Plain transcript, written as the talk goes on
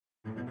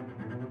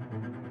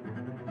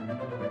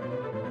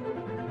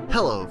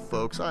Hello,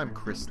 folks. I'm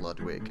Chris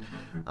Ludwig.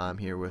 I'm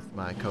here with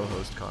my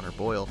co-host Connor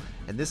Boyle,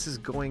 and this is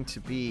going to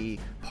be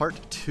part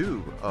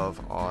 2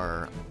 of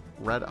our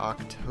Red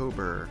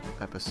October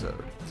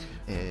episode.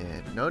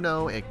 And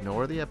no,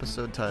 ignore the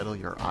episode title.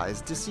 Your eyes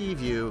deceive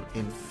you.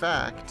 In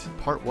fact,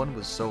 part 1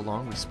 was so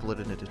long we split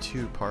it into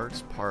 2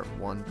 parts, part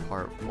 1,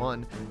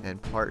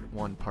 and part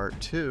 1,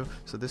 part 2.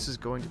 So this is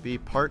going to be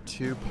part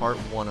 2, part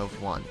 1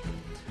 of 1.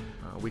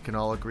 We can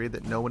all agree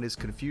that no one is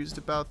confused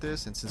about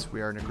this, and since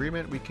we are in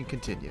agreement, we can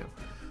continue.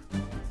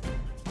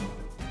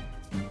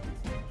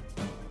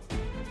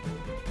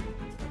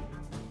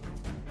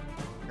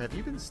 Have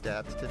you been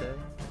stabbed today?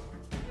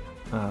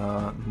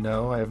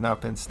 No, I have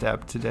not been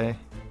stabbed today.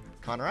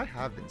 Connor, I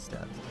have been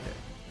stabbed today.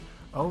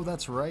 Oh,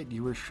 that's right.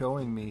 You were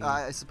showing me.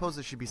 I suppose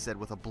it should be said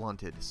with a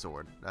blunted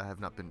sword. I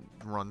have not been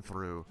run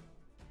through.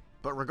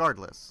 But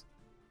regardless,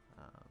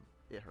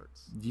 it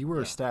hurts. You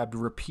were stabbed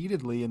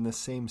repeatedly in the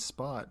same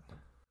spot.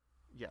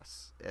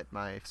 Yes, at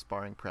my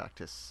sparring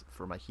practice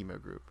for my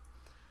hemo group.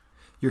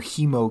 Your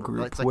hemo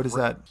group, what is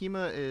that?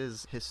 Hema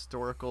is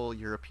historical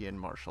European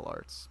martial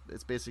arts.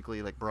 It's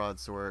basically like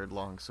broadsword,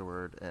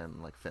 longsword,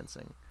 and like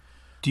fencing.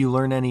 Do you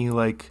learn any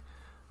like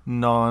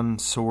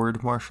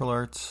non-sword martial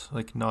arts,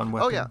 like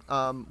non-weapon? Oh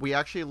yeah, we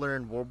actually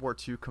learn World War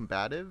II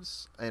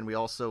combatives, and we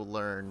also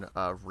learn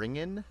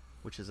ringen,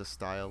 which is a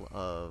style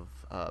of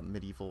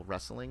medieval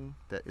wrestling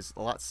that is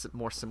a lot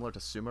more similar to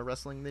sumo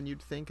wrestling than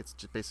you'd think. It's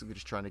just basically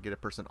just trying to get a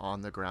person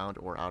on the ground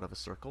or out of a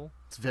circle.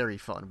 It's very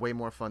fun, way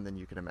more fun than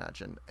you can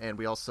imagine. And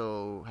we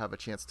also have a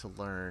chance to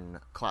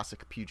learn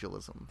classic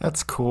pugilism.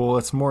 That's cool.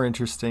 It's more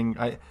interesting.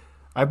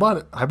 I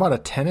bought a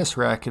tennis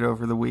racket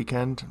over the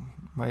weekend.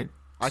 Might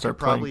I start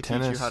could probably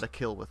playing tennis. teach you how to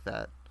kill with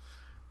that.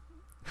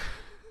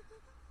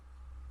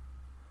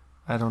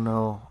 I don't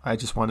know. I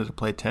just wanted to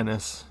play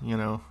tennis,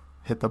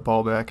 hit the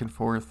ball back and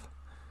forth.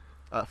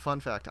 Fun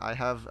fact, I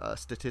have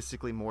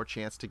statistically more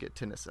chance to get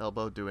tennis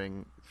elbow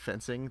doing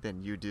fencing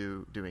than you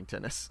do doing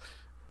tennis.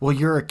 Well,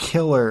 you're a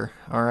killer,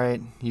 all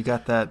right? You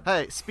got that.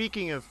 Hey,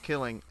 speaking of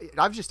killing,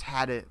 I've just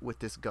had it with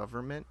this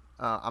government.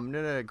 I'm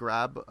going to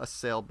grab a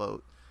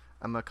sailboat.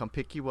 I'm going to come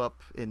pick you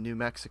up in New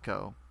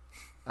Mexico.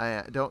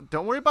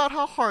 Don't worry about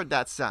how hard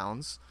that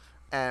sounds.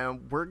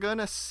 And we're going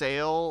to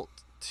sail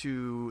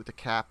to the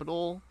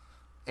capital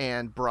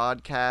and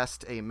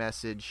broadcast a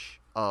message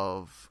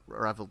of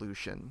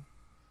revolution.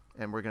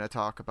 And we're going to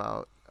talk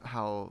about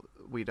how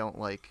we don't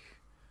like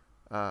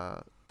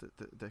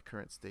the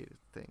current state of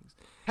things.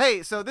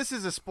 Hey, so this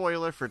is a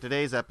spoiler for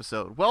today's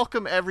episode.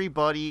 Welcome,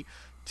 everybody,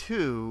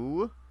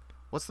 to...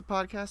 What's the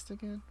podcast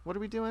again? What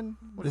are we doing?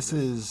 This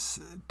is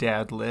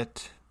Dad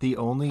Lit, the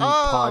only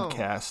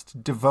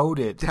podcast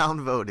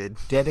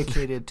downvoted,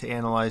 dedicated to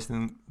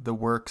analyzing the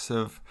works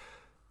of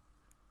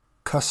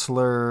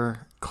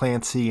Cussler,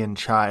 Clancy, and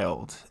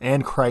Child,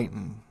 and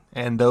Crichton,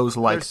 and those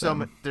like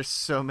them. There's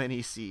so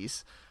many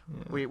C's.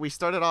 Yeah. We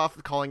started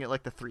off calling it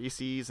like the 3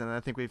 C's, and then I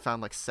think we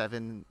found like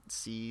 7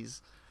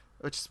 C's,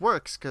 which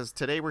works because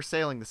today we're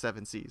sailing the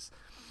 7 C's.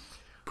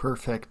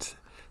 Perfect.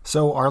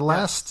 So our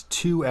last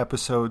 2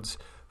 episodes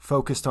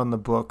focused on the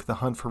book The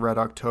Hunt for Red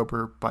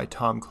October by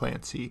Tom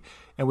Clancy,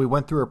 and we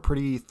went through a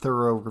pretty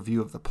thorough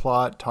review of the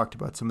plot, talked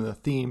about some of the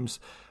themes.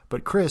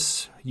 But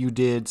Chris, you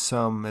did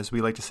some, as we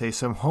like to say,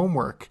 some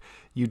homework.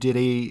 You did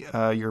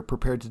you're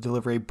prepared to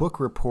deliver a book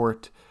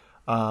report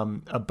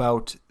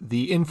about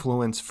the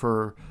influence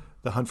for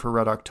The Hunt for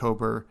Red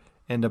October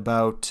and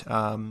about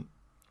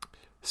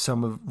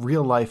some of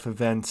real life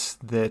events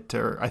that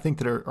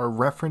are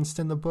referenced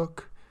in the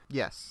book.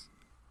 Yes.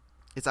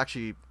 It's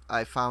actually,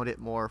 I found it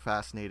more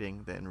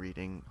fascinating than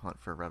reading Hunt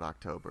for Red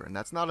October. And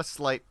that's not a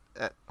slight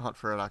at Hunt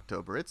for Red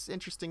October. It's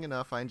interesting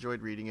enough. I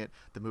enjoyed reading it.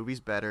 The movie's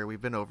better. We've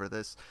been over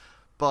this.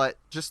 But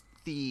just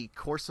the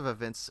course of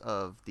events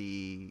of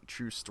the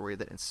true story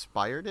that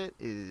inspired it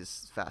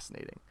is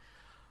fascinating.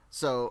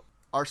 So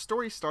our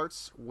story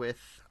starts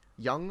with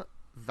young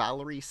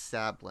Valery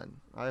Sablin.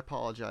 I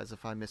apologize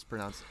if I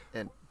mispronounce,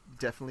 and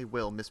definitely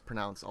will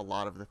mispronounce a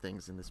lot of the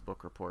things in this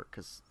book report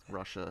because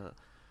Russia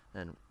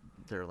and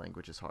their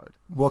language is hard.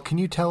 Well, can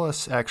you tell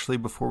us, actually,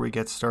 before we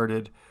get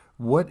started,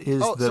 what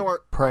is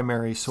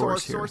primary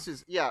source here?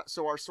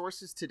 So our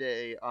sources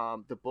today,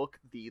 the book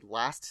The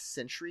Last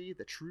Sentry,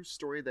 The True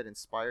Story That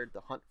Inspired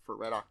the Hunt for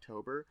Red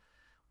October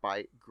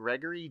by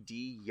Gregory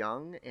D.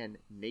 Young and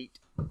Nate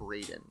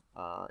Braden.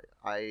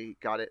 I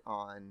got it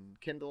on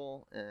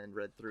Kindle and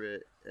read through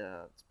it.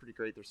 It's pretty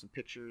great. There's some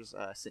pictures.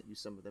 I sent you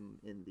some of them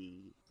in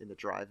the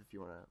drive if you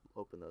want to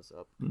open those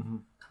up. Mm-hmm.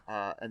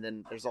 And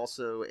then there's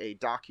also a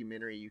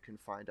documentary you can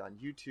find on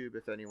YouTube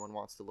if anyone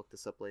wants to look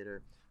this up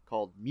later,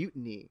 called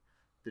Mutiny,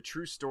 The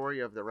True Story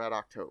of the Red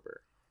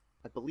October.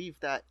 I believe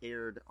that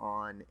aired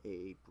on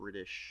a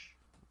British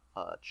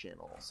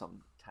channel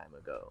some time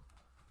ago.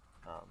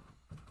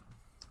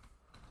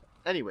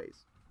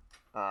 Anyways,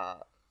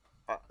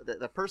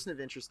 the person of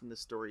interest in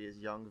this story is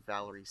young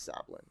Valery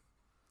Sablin.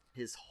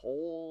 His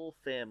whole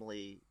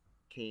family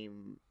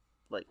came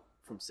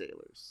from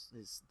sailors.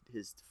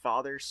 His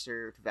father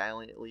served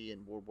valiantly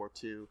in World War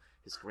II.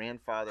 His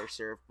grandfather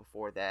served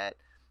before that.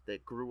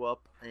 that grew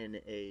up in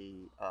a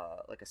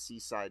like a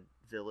seaside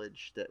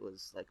village that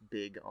was like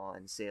big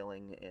on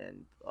sailing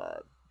and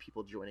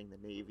people joining the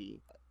Navy.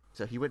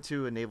 So he went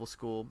to a naval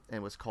school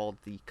and was called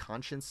the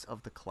conscience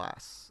of the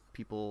class.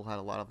 People had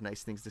a lot of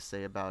nice things to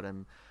say about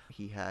him.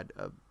 He had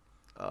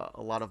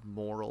a lot of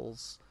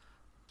morals.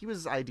 He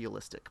was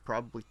idealistic,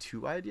 probably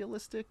too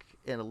idealistic,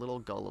 and a little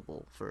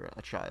gullible for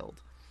a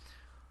child.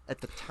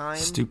 At the time...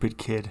 Stupid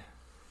kid.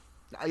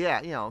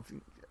 Yeah, you know,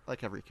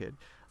 like every kid.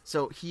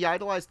 So he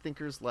idolized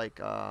thinkers like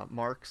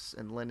Marx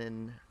and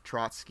Lenin,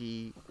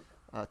 Trotsky,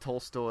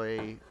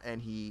 Tolstoy,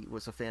 and he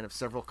was a fan of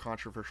several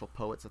controversial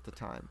poets at the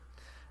time.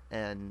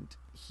 And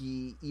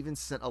he even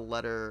sent a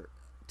letter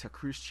to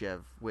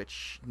Khrushchev,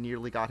 which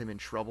nearly got him in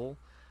trouble.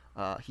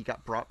 He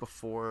got brought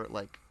before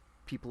like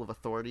people of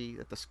authority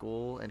at the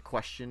school and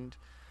questioned,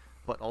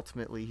 but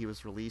ultimately he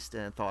was released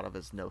and thought of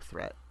as no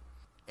threat.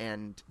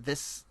 And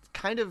this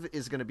kind of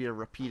is going to be a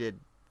repeated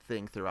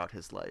thing throughout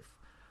his life.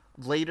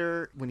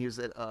 Later, when he was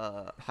at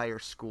a higher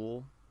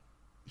school,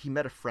 he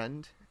met a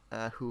friend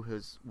who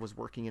was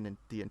working in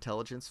the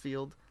intelligence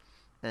field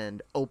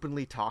and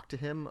openly talked to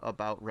him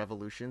about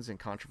revolutions and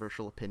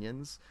controversial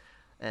opinions.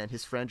 And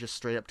his friend just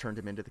straight up turned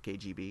him into the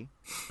KGB.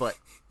 But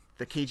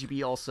the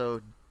KGB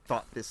also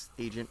thought this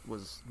agent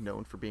was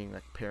known for being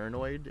like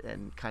paranoid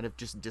and kind of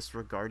just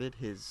disregarded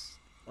his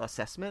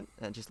assessment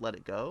and just let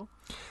it go.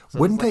 So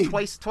Wouldn't like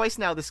they twice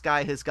now this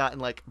guy has gotten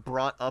like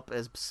brought up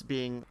as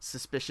being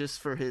suspicious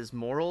for his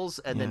morals,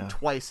 and then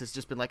twice has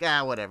just been like,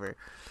 whatever.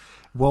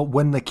 Well,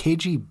 when the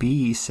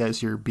KGB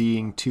says you're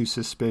being too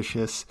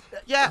suspicious,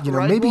 yeah, you know,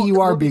 right? maybe well, you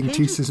are well, being KG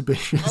too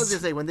suspicious. I was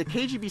gonna say, when the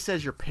KGB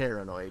says you're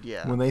paranoid,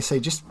 yeah. When they say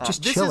just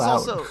chill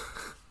out.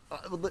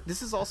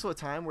 This is also a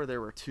time where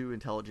there were two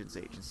intelligence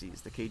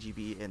agencies, the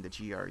KGB and the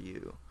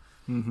GRU.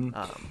 Mm-hmm.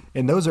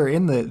 And those are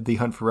in the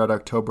Hunt for Red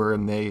October,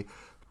 and they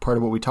part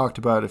of what we talked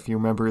about, if you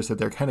remember, is that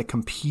they're kind of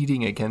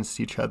competing against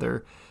each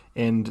other,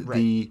 and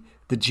right.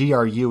 the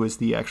GRU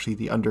is actually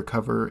the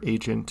undercover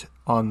agent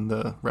on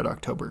the Red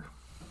October.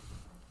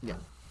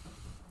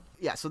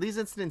 Yeah. So these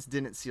incidents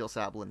didn't seal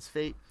Sablin's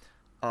fate,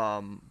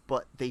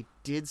 but they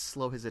did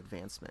slow his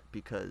advancement,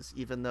 because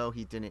even though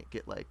he didn't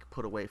get like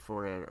put away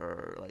for it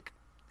or like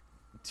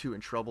too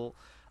in trouble,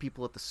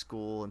 people at the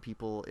school and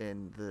people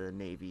in the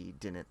Navy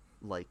didn't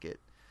like it.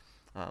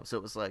 So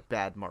it was like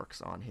bad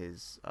marks on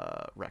his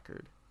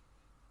record.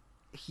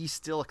 He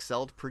still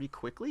excelled pretty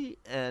quickly,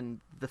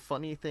 and the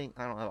funny thing,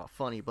 I don't know about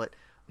funny, but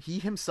he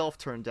himself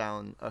turned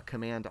down a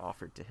command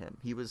offered to him.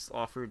 He was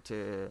offered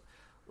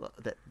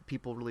that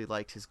people really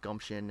liked his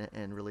gumption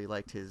and really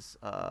liked his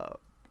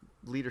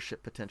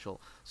leadership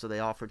potential, so they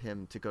offered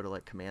him to go to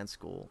like command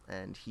school,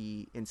 and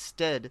he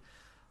instead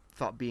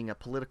thought being a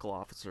political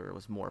officer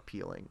was more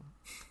appealing.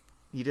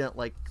 He didn't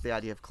like the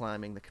idea of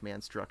climbing the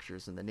command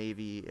structures in the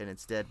Navy, and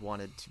instead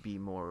wanted to be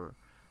more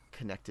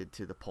connected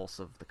to the pulse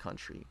of the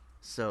country.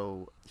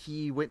 So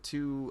he went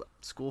to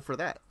school for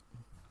that.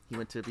 He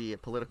went to be a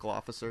political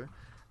officer,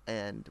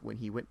 and when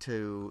he went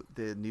to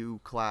the new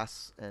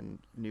class and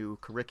new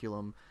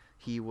curriculum,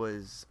 he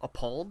was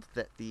appalled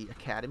that the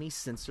academy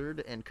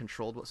censored and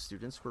controlled what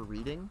students were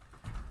reading.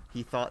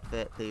 He thought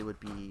that they would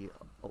be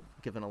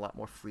given a lot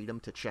more freedom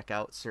to check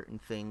out certain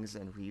things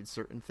and read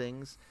certain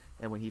things.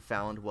 And when he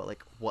found what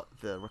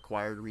the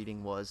required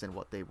reading was and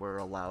what they were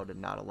allowed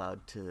and not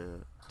allowed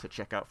to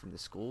check out from the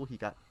school, he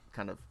got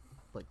kind of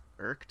like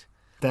irked.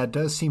 That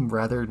does seem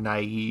rather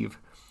naive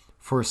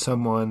for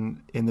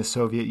someone in the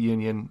Soviet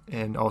Union,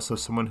 and also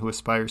someone who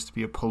aspires to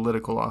be a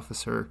political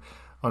officer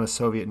on a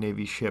Soviet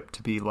Navy ship,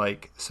 to be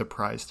like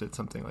surprised at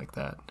something like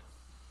that.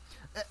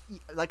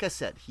 Like I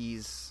said,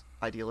 he's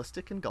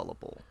idealistic and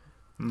gullible.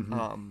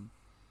 Mm-hmm.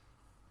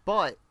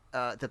 But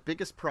the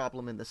biggest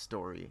problem in the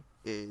story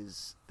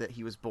is that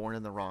he was born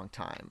in the wrong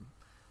time.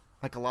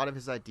 Like, a lot of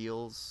his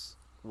ideals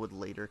would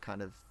later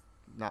kind of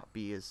not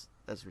be as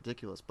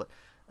ridiculous, but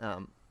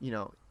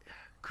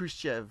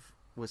Khrushchev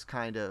was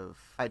kind of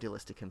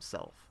idealistic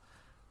himself,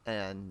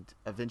 and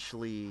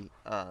eventually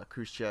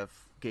Khrushchev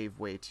gave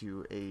way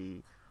to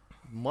a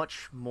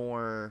much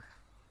more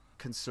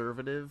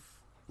conservative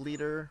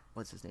leader.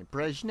 What's his name?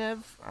 Brezhnev?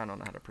 I don't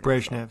know how to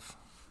pronounce Brezhnev. that.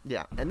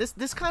 Yeah, and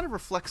this kind of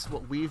reflects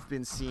what we've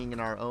been seeing in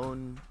our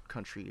own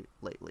country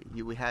lately.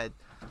 We had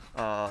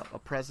a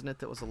president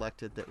that was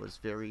elected that was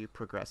very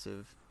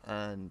progressive,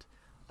 and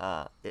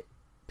it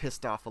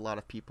pissed off a lot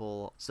of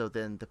people. So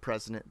then the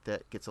president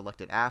that gets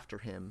elected after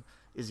him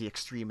is the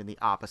extreme in the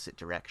opposite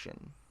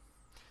direction.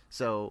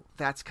 So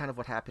that's kind of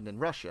what happened in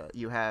Russia.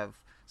 You have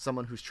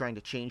someone who's trying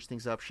to change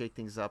things up, shake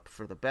things up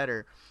for the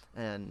better,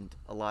 and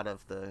a lot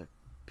of the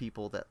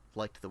people that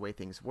liked the way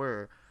things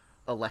were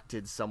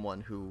elected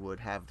someone who would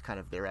have kind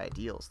of their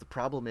ideals. The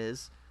problem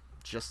is,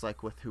 just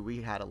like with who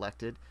we had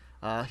elected,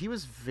 he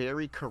was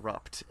very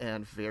corrupt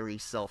and very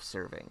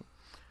self-serving.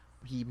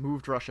 He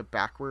moved Russia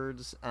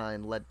backwards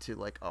and led to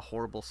like a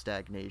horrible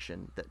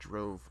stagnation that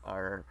drove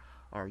our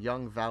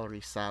young Valery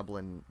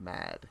Sablin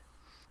mad.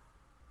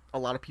 A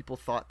lot of people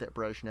thought that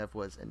Brezhnev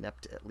was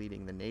inept at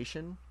leading the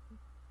nation.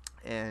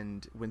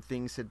 And when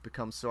things had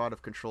become so out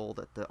of control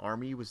that the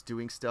army was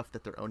doing stuff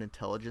that their own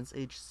intelligence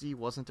agency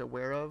wasn't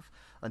aware of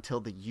until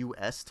the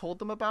U.S. told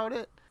them about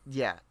it,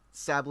 yeah,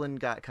 Sablin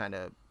got kind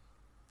of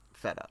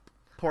fed up.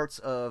 Parts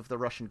of the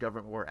Russian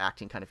government were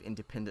acting kind of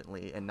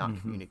independently and not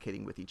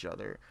communicating with each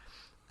other.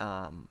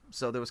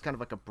 So there was kind of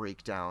like a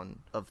breakdown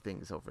of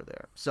things over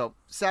there. So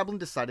Sablin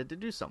decided to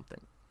do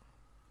something.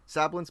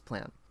 Sablin's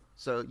plan.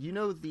 So you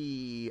know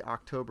the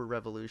October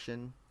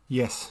Revolution?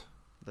 Yes.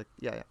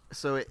 Yeah.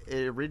 So it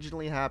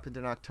originally happened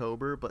in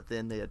October, but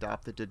then they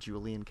adopted the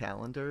Julian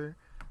calendar.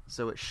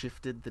 So it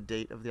shifted the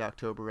date of the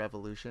October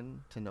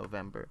Revolution to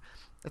November.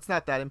 It's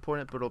not that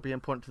important, but it'll be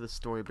important to the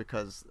story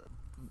because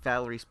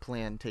Valery's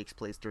plan takes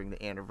place during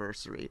the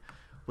anniversary,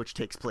 which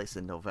takes place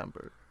in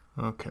November.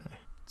 Okay.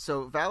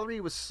 So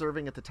Valery was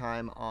serving at the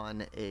time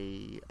on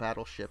a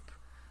battleship,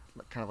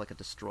 kind of like a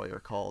destroyer,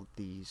 called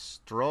the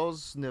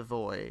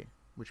Storozhevoy,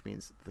 which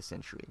means the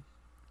Sentry.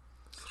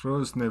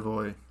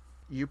 Storozhevoy.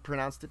 You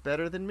pronounced it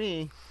better than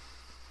me.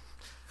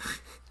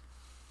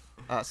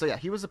 So yeah,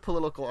 he was a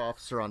political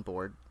officer on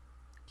board.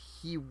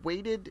 He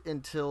waited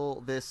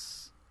until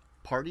this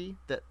party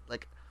that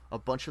like a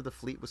bunch of the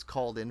fleet was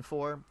called in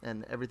for,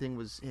 and everything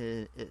was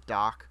at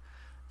dock,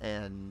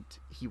 and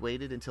he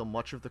waited until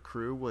much of the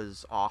crew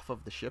was off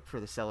of the ship for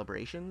the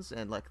celebrations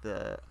and like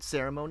the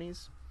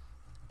ceremonies,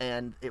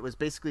 and it was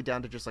basically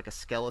down to just like a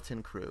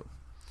skeleton crew.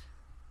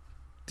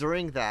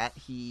 During that,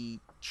 he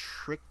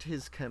tricked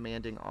his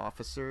commanding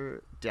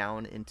officer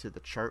down into the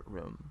chart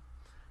room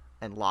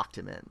and locked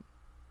him in.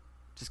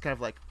 Just kind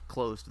of like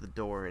closed the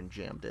door and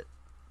jammed it.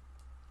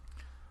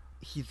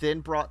 He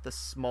then brought the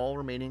small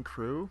remaining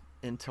crew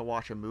in to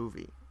watch a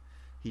movie.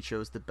 He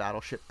chose the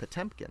battleship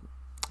Potemkin.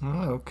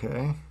 Oh,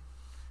 okay.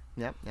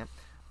 Yep.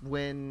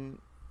 When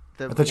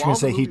I thought you were going to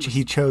say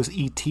he chose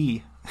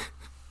E.T.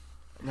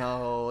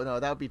 No,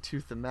 that would be too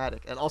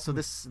thematic. And also,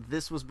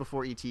 this was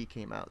before E.T.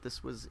 came out.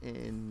 This was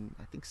in,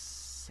 I think,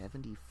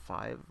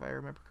 75, if I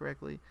remember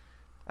correctly.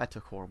 I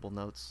took horrible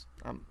notes.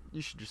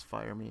 You should just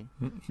fire me.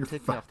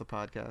 Take me off the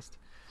podcast.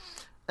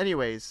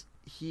 Anyways,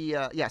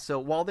 so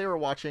while they were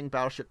watching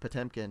Battleship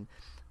Potemkin,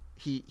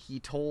 he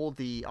told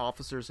the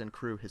officers and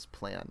crew his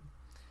plan.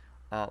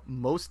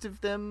 Most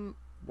of them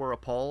were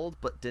appalled,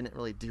 but didn't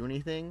really do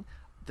anything.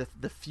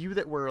 The few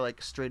that were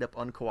like straight up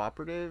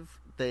uncooperative,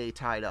 they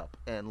tied up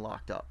and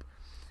locked up.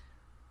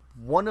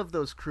 One of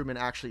those crewmen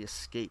actually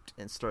escaped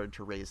and started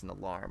to raise an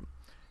alarm.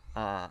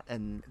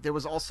 And there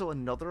was also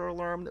another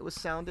alarm that was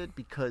sounded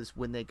because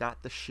when they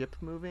got the ship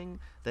moving,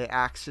 they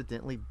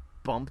accidentally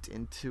bumped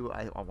into,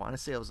 I want to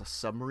say it was a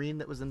submarine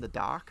that was in the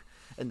dock,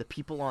 and the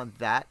people on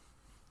that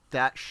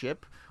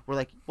ship were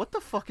like, what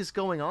the fuck is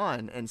going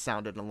on? And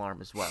sounded an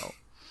alarm as well.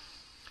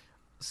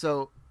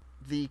 So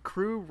the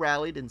crew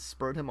rallied and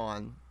spurred him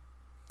on,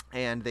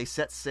 and they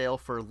set sail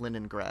for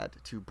Leningrad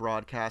to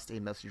broadcast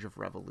a message of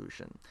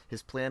revolution.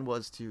 His plan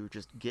was to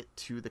just get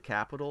to the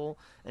capital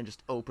and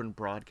just open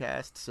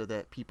broadcast so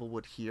that people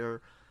would hear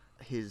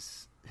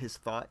his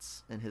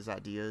thoughts and his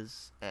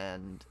ideas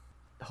and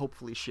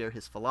hopefully share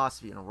his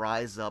philosophy and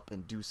rise up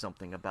and do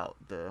something about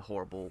the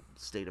horrible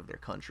state of their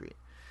country.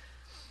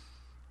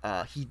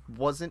 He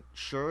wasn't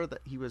sure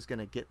that he was going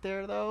to get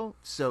there, though,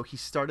 so he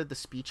started the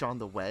speech on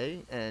the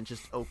way and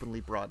just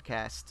openly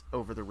broadcast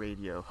over the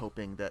radio,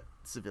 hoping that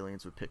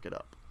civilians would pick it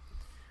up.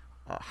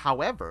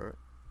 However,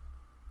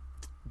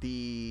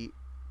 the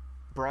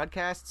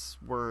broadcasts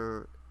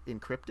were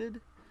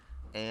encrypted,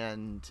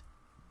 and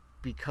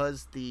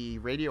because the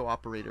radio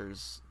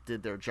operators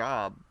did their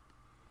job,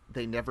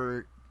 they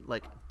never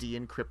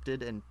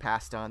de-encrypted and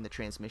passed on the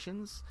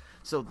transmissions.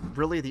 So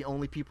really the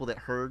only people that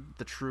heard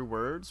the true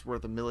words were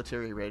the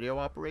military radio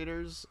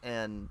operators,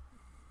 and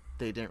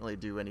they didn't really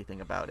do anything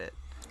about it.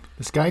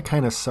 This guy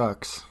kind of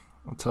sucks,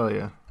 I'll tell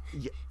you.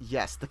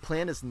 Yes, the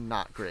plan is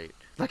not great.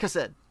 Like I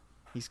said,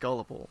 he's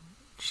gullible.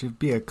 Should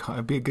be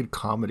it'd be a good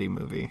comedy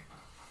movie.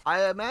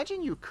 I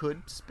imagine you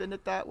could spin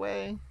it that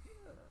way.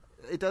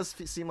 It does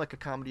seem like a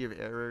comedy of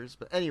errors,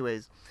 but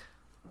anyways.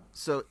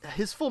 So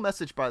his full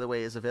message, by the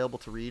way, is available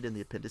to read in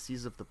the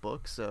appendices of the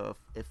book. So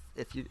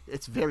if you,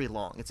 it's very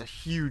long. It's a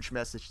huge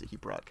message that he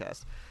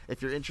broadcast.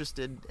 If you're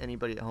interested,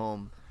 anybody at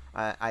home,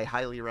 I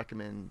highly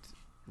recommend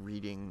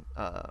reading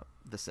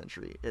The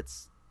Sentry.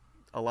 It's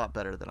a lot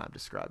better than I'm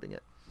describing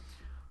it.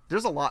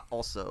 There's a lot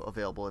also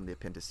available in the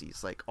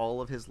appendices, like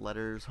all of his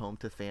letters home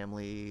to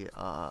family,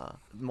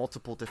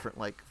 multiple different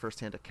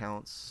firsthand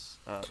accounts.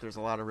 There's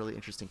a lot of really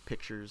interesting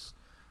pictures.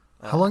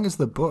 How long is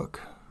the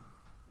book?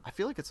 I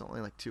feel like it's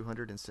only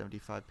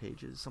 275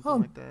 pages,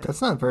 something like that.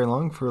 That's not very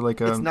long for a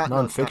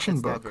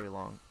nonfiction book. It's not very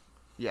long.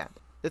 Yeah,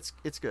 it's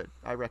good.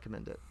 I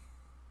recommend it.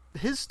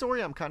 His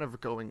story I'm kind of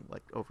going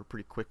over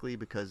pretty quickly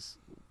because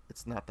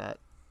it's not that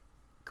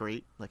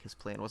great. His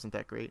plan wasn't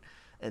that great,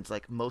 and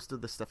it's most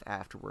of the stuff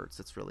afterwards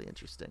that's really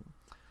interesting.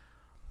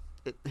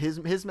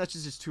 His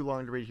message is too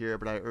long to read here,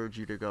 but I urge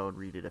you to go and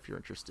read it if you're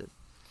interested.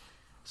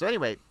 So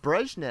anyway,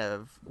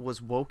 Brezhnev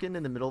was woken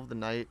in the middle of the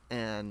night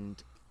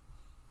and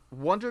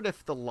wondered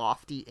if the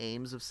lofty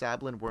aims of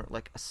Sablin weren't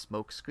like a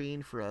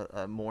smokescreen for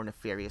a more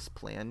nefarious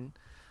plan.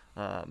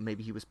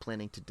 Maybe he was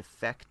planning to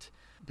defect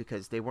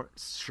because they weren't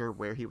sure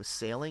where he was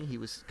sailing. He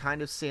was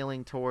kind of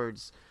sailing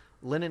towards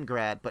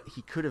Leningrad, but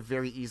he could have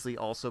very easily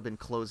also been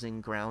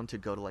closing ground to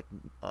go to like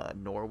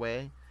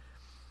Norway.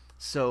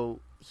 So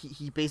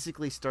he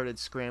basically started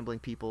scrambling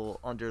people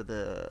under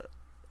the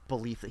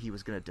belief that he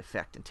was going to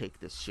defect and take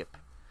this ship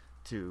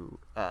to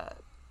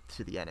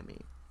the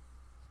enemy.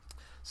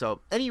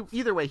 So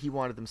either way, he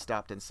wanted them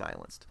stopped and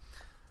silenced.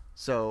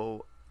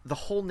 So the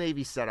whole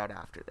Navy set out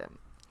after them.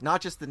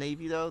 Not just the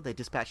Navy, though. They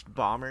dispatched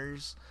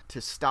bombers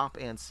to stop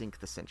and sink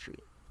the Sentry.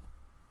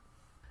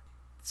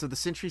 So the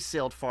Sentry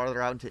sailed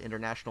farther out into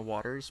international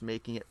waters,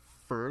 making it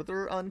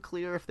further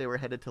unclear if they were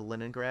headed to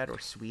Leningrad or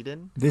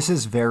Sweden. This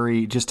is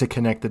just to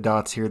connect the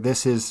dots here,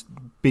 this is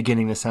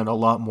beginning to sound a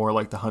lot more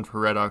like the Hunt for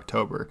Red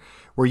October,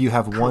 where you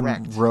have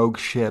one rogue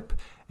ship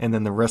and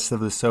then the rest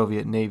of the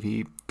Soviet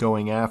Navy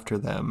going after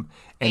them.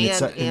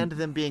 And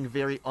them being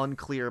very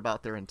unclear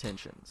about their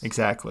intentions.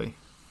 Exactly.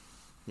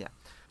 Yeah.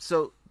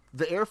 So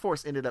the Air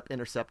Force ended up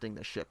intercepting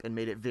the ship and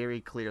made it very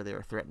clear they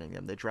were threatening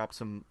them. They dropped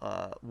some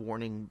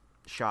warning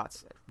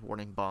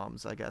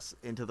bombs, I guess,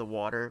 into the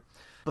water.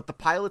 But the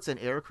pilots and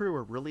aircrew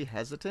were really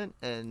hesitant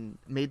and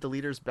made the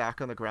leaders back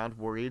on the ground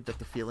worried that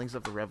the feelings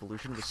of the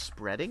revolution was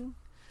spreading.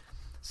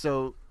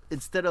 So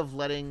instead of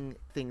letting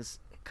things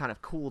kind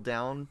of cool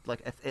down,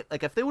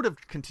 if they would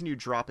have continued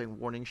dropping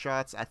warning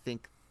shots, I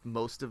think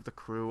most of the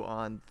crew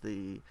on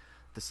the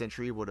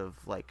Sentry would have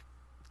like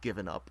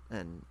given up,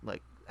 and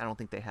like I don't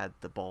think they had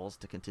the balls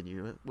to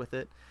continue with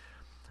it.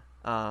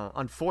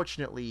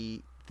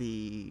 Unfortunately,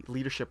 the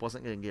leadership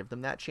wasn't going to give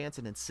them that chance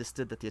and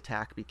insisted that the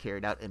attack be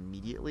carried out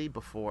immediately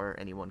before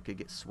anyone could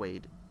get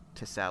swayed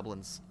to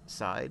Sablin's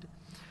side.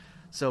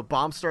 So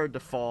bombs started to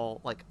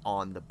fall like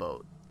on the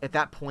boat. At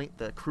that point,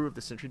 the crew of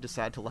the Sentry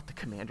decided to let the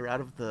commander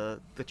out of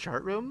the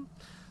chart room.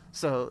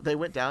 So they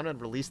went down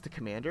and released the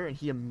commander, and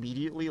he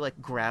immediately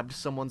like grabbed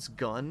someone's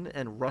gun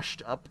and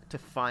rushed up to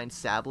find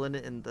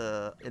Sablin in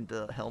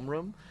the helm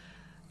room,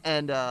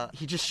 and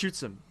he just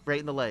shoots him right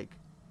in the leg.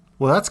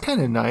 Well, that's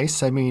kind of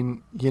nice. I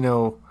mean,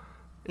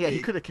 yeah, he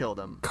could have killed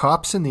him.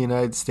 Cops in the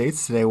United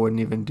States today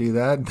wouldn't even do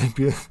that.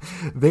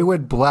 They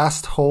would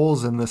blast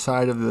holes in the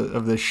side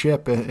of the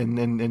ship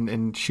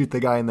and shoot the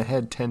guy in the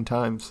head 10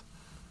 times.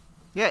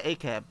 Yeah,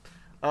 ACAB.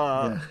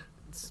 Yeah.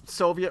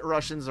 Soviet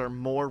Russians are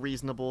more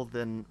reasonable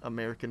than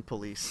American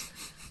police.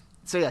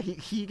 So yeah,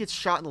 he gets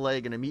shot in the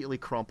leg and immediately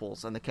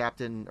crumples, and the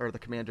captain or the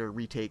commander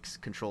retakes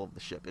control of the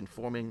ship,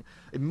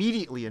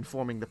 immediately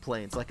informing the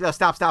planes like, no,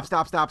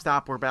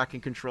 stop, we're back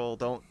in control.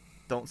 Don't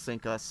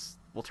sink us.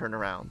 We'll turn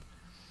around.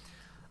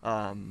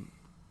 And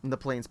the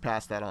planes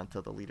passed that on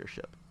to the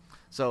leadership.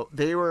 So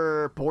they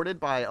were boarded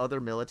by other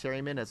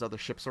military men as other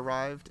ships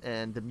arrived,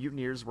 and the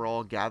mutineers were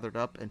all gathered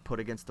up and put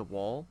against the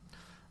wall.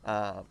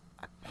 I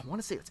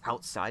want to say it's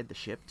outside the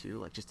ship too,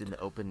 like just in the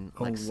open,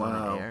 like sun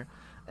and air.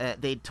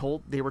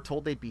 They were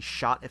told they'd be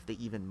shot if they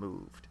even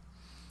moved.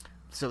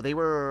 So they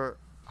were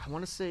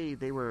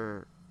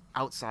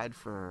outside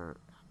for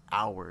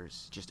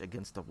hours just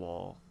against the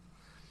wall.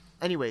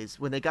 Anyways,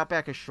 when they got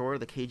back ashore,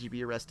 the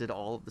KGB arrested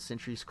all of the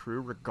Sentry's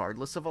crew,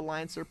 regardless of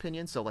alliance or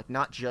opinion. So like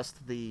not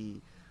just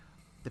the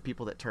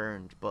people that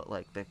turned, but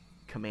like the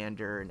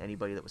commander and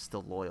anybody that was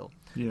still loyal,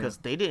 because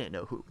they didn't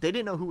know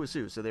who was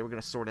who, so they were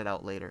going to sort it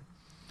out later.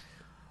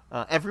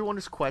 Everyone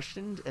was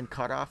questioned and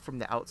cut off from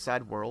the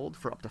outside world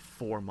for up to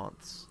 4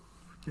 months.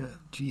 Yeah,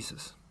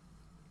 Jesus.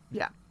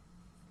 Yeah.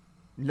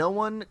 No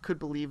one could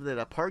believe that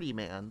a party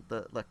man,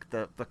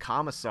 the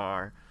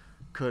commissar,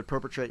 could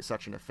perpetrate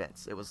such an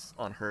offense. It was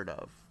unheard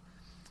of.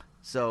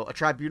 So a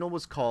tribunal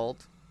was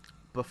called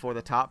before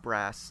the top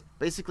brass.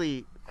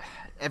 Basically,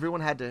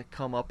 everyone had to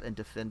come up and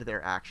defend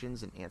their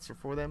actions and answer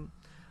for them.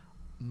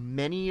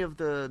 Many of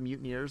the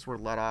mutineers were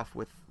let off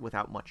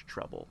without much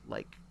trouble.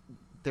 Like,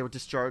 they were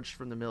discharged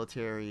from the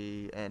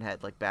military and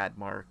had like bad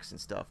marks and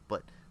stuff,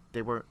 but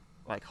they weren't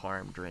like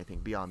harmed or anything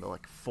beyond the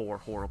like 4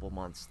 horrible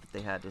months that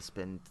they had to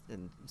spend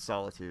in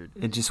solitude.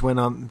 It just went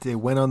on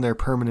their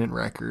permanent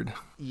record.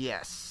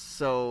 Yes.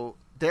 So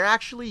they're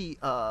actually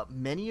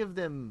many of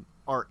them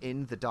are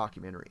in the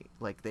documentary.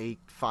 Like, they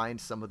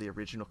find some of the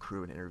original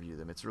crew and interview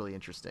them. It's really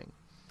interesting.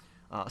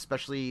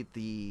 Especially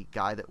the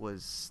guy that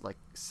was like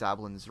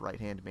Sablin's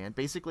right-hand man.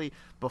 Basically,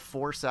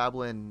 before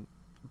Sablin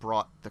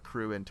brought the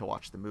crew in to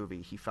watch the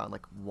movie, he found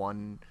like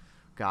one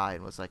guy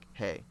and was like,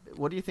 hey,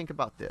 what do you think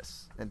about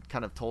this? And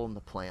kind of told him the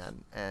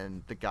plan.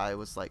 And the guy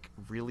was like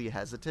really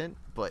hesitant,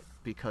 but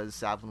because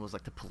Sablin was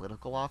like the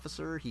political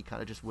officer, he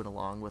kind of just went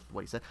along with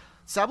what he said.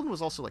 Sablin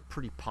was also like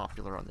pretty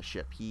popular on the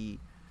ship. He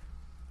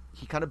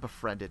kind of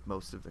befriended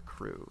most of the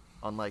crew,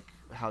 unlike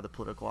how the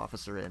political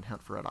officer in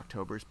Hunt for Red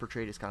October is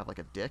portrayed as kind of like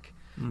a dick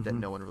that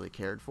no one really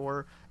cared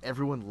for.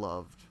 Everyone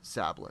loved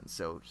Sablin,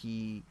 so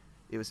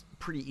it was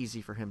pretty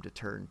easy for him to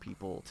turn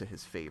people to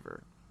his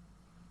favor.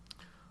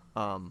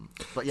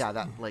 But yeah,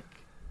 that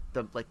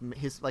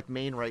his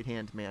main right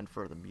hand man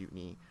for the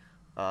mutiny.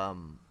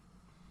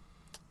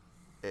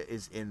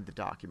 is in the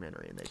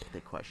documentary, and they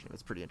question him.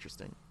 It's pretty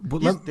interesting.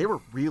 But They were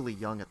really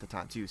young at the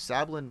time too.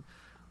 Sablin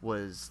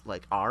was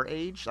like our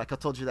age. Like I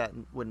told you that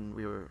when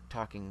we were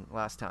talking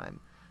last time.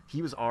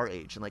 He was our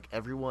age, and like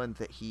everyone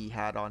that he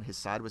had on his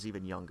side was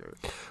even younger.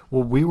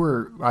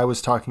 Well, I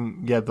was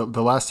talking,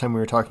 the last time we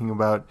were talking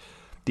about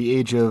the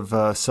age of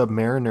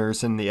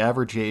submariners and the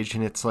average age,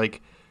 and it's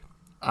like,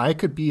 I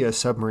could be a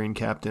submarine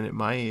captain at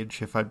my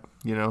age if I,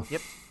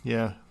 Yep.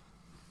 Yeah.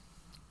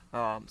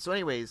 So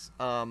anyways,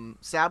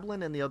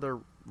 Sablin and the other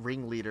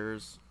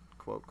ringleaders,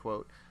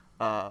 quote,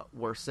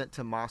 were sent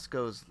to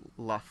Moscow's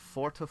La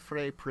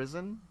Fortefray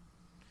prison.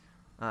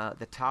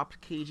 The top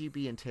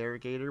KGB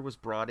interrogator was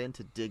brought in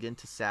to dig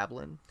into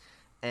Sablin,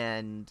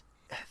 and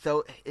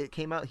though it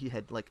came out he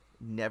had like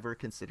never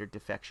considered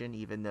defection,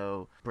 even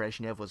though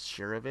Brezhnev was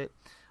sure of it,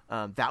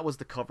 that was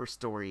the cover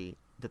story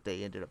that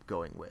they ended up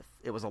going with.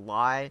 It was a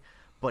lie,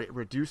 but it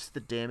reduced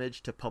the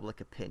damage to public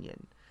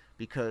opinion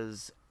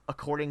because,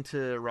 according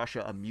to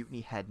Russia, a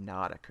mutiny had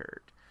not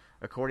occurred.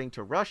 According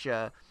to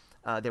Russia,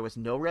 there was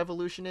no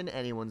revolution in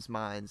anyone's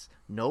minds.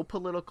 No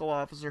political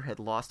officer had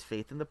lost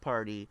faith in the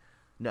party.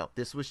 No,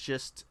 this was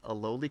just a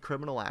lowly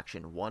criminal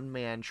action, one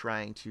man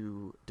trying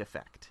to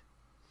defect.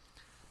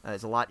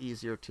 It's a lot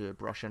easier to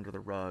brush under the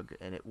rug,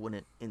 and it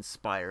wouldn't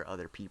inspire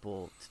other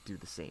people to do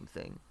the same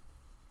thing.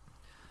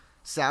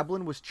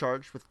 Sablin was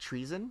charged with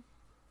treason,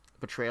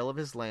 betrayal of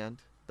his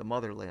land, the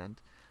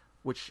motherland,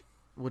 which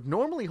would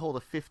normally hold a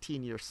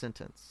 15-year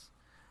sentence.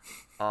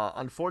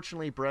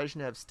 Unfortunately,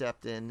 Brezhnev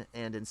stepped in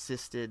and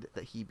insisted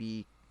that he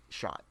be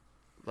shot,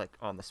 like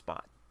on the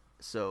spot.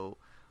 So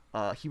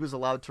he was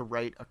allowed to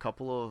write a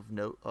couple of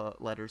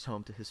letters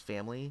home to his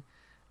family,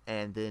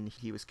 and then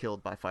he was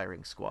killed by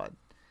firing squad.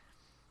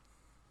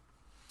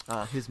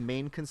 His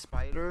main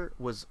conspirator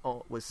was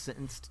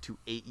sentenced to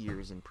 8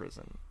 years in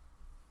prison.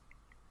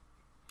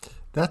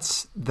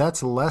 That's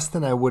less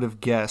than I would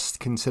have guessed,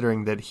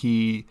 considering that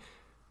he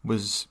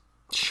was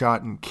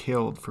shot and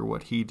killed for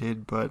what he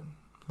did, but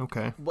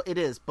okay. Well, it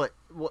is, but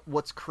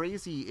what's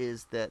crazy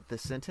is that the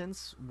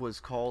sentence was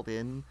called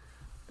in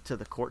to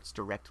the courts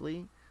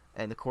directly,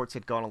 and the courts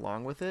had gone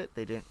along with it.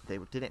 They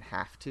didn't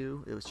have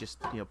to. It was just,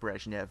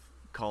 Brezhnev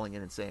calling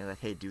in and saying like,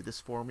 "Hey, do this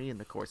for me," and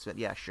the court said,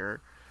 "Yeah,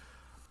 sure."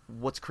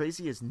 What's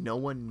crazy is no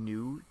one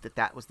knew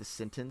that was the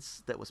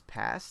sentence that was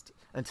passed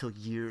until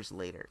years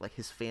later. Like,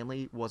 his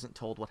family wasn't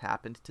told what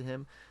happened to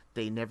him.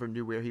 They never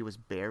knew where he was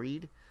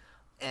buried,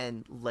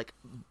 and like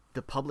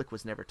the public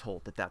was never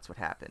told that that's what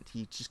happened.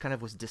 He just kind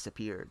of was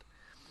disappeared.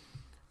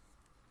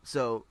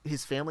 So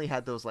his family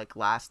had those like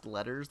last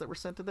letters that were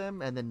sent to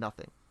them, and then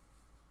nothing.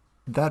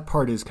 That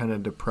part is kind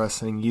of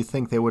depressing. You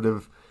think they would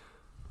have,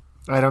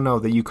 I don't know,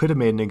 that you could have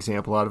made an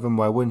example out of him.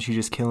 Why wouldn't you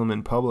just kill him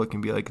in public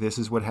and be like, this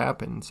is what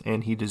happens,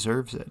 and he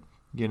deserves it?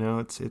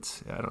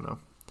 It's I don't know.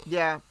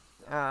 Yeah,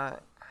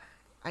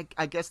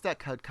 I guess that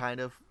could kind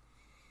of,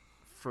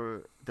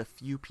 for the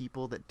few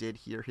people that did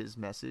hear his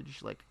message,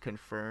 like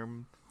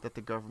confirm that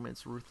the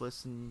government's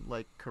ruthless and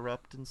like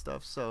corrupt and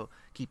stuff. So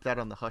keep that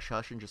on the hush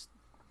hush and just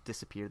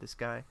disappear this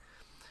guy.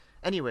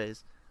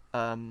 Anyways,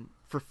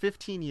 for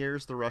 15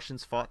 years, the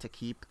Russians fought to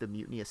keep the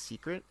mutiny a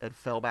secret and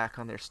fell back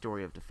on their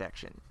story of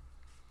defection.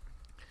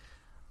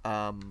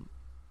 Fast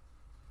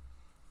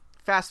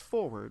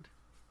forward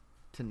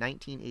to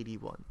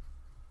 1981.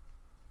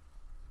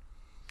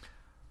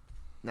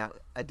 Now,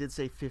 I did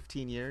say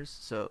 15 years,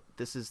 so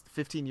this is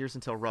 15 years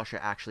until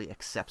Russia actually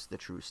accepts the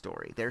true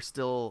story. They're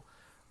still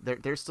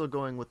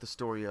going with the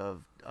story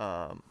of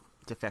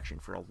defection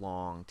for a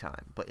long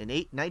time. But in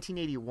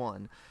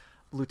 1981,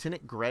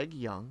 Lieutenant Greg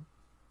Young,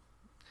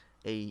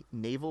 a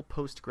naval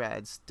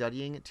postgrad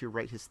studying to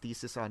write his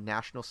thesis on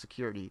national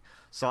security,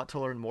 sought to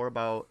learn more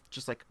about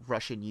just like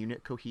Russian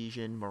unit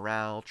cohesion,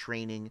 morale,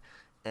 training,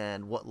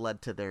 and what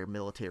led to their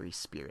military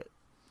spirit.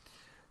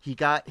 He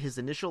got his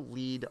initial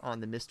lead on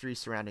the mystery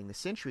surrounding the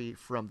Sentry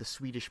from the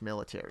Swedish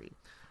military.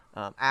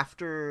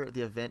 After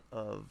the event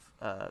of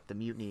the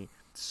mutiny,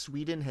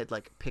 Sweden had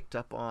like picked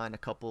up on a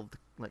couple of the,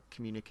 like,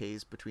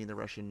 communiques between the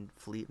Russian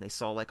fleet, and they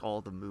saw like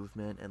all the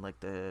movement and like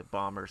the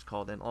bombers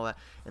called in, all that,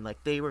 and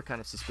like they were kind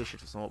of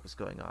suspicious of what was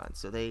going on,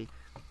 so they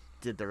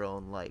did their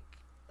own like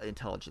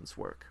intelligence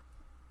work.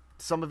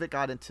 Some of it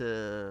got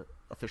into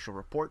official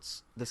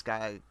reports. This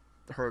guy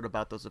heard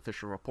about those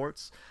official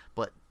reports,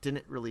 but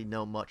didn't really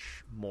know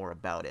much more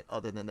about it,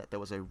 other than that there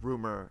was a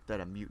rumor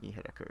that a mutiny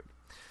had occurred.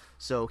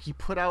 So he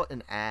put out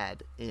an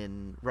ad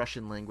in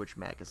Russian language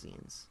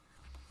magazines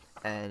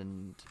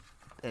and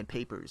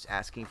papers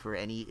asking for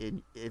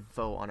any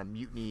info on a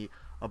mutiny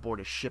aboard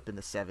a ship in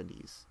the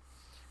 70s.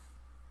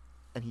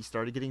 And he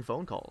started getting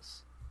phone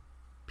calls.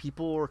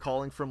 People were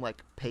calling from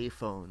like pay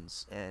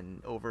phones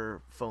and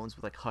over phones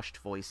with like hushed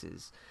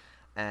voices,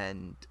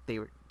 and they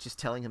were just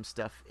telling him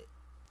stuff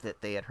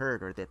that they had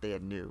heard or that they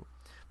had knew.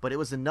 But it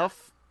was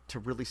enough to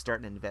really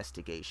start an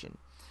investigation.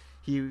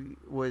 He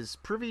was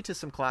privy to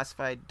some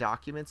classified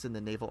documents in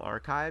the Naval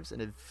Archives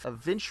and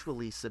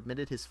eventually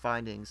submitted his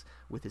findings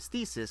with his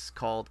thesis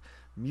called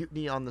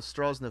Mutiny on the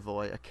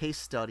Storozhevoy, a case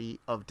study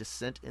of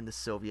dissent in the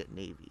Soviet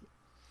Navy.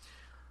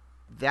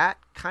 that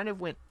kind of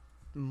went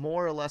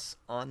more or less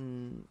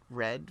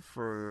unread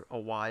for a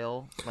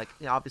while. Like,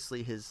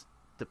 obviously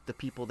the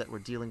people that were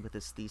dealing with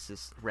his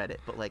thesis read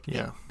it, but like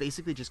it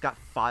basically just got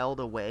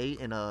filed away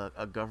in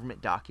a government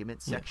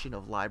document section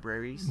of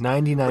libraries.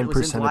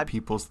 99% of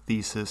people's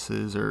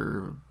theses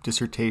or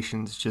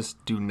dissertations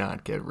just do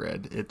not get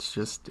read. It's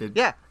just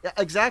yeah,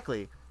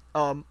 exactly.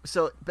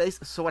 So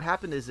what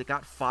happened is it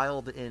got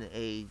filed in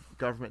a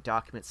government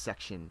document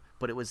section,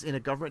 but it was in a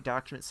government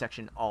document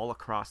section all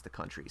across the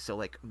country. So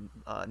like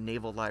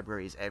naval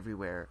libraries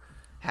everywhere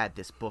had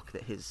this book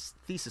that his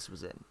thesis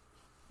was in.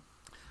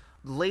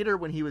 Later,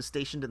 when he was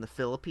stationed in the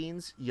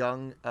Philippines,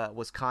 Young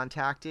was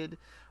contacted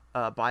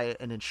by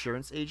an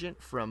insurance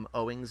agent from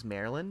Owings,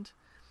 Maryland.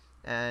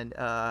 And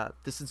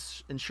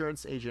this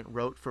insurance agent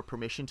wrote for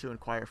permission to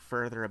inquire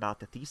further about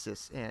the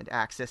thesis and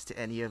access to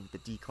any of the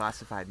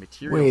declassified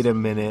materials. Wait a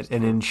minute,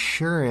 an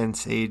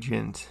insurance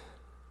agent?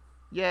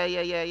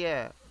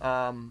 Yeah.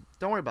 Don't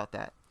worry about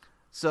that.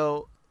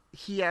 So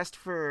he asked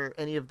for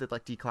any of the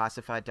like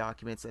declassified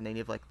documents and any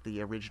of like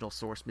the original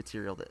source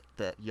material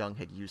that Young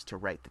had used to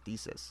write the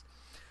thesis.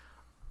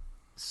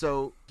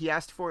 So he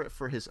asked for it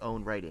for his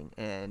own writing,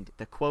 and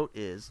the quote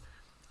is,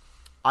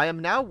 "I am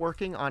now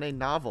working on a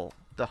novel,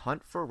 The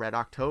Hunt for Red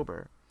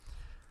October.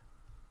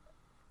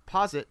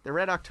 Posit, the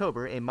Red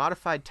October, a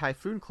modified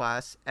Typhoon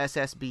class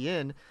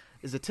SSBN,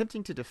 is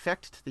attempting to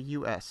defect to the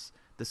U.S.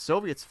 The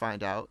Soviets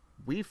find out,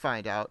 we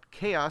find out,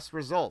 chaos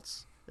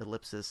results.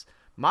 Ellipsis.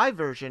 My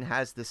version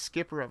has the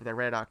skipper of the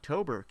Red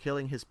October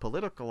killing his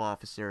political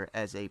officer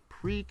as a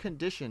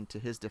precondition to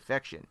his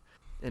defection.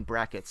 In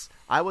brackets,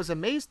 I was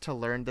amazed to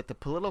learn that the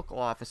political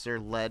officer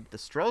led the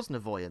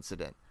Storozhevoy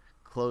incident.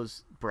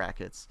 Close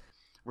brackets.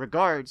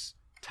 Regards,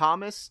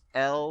 Thomas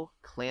L.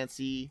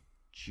 Clancy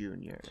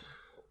Jr."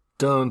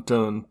 Dun,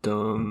 dun,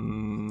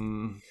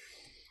 dun.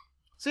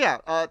 So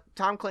yeah,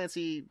 Tom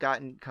Clancy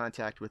got in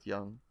contact with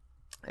Young,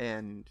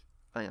 and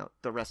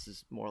the rest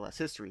is more or less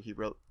history. He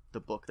wrote the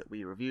book that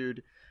we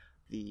reviewed.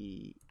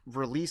 The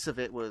release of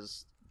it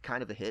was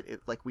kind of a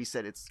hit. Like we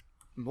said, it's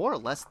more or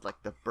less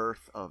like the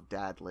birth of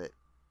Dad Lit.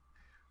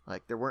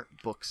 Like, there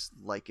weren't books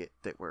like it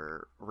that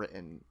were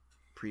written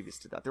previous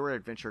to that. There were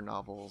adventure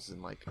novels,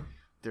 and like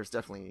there's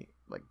definitely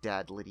like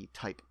Dad Litty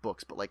type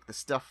books, but like the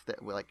stuff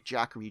that like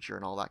Jack Reacher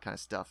and all that kind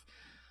of stuff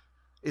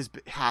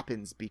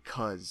happens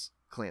because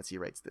Clancy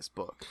writes this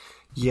book.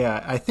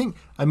 Yeah, I think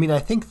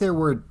there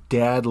were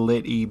Dad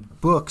Litty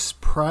books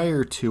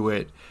prior to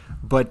it,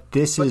 but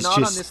is not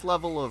just on this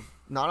level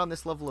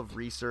of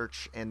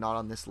research, and not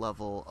on this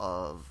level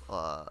of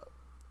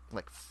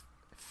like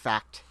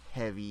fact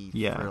heavy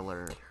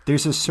thriller.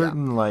 There's a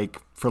certain like,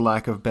 for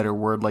lack of a better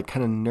word, like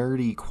kind of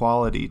nerdy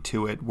quality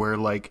to it, where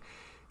like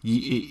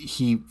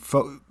he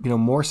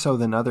more so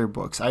than other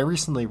books. I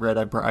recently read,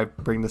 I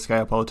bring this guy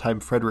up all the time,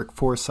 Frederick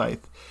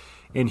Forsyth,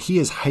 and he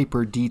is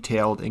hyper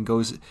detailed and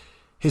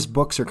his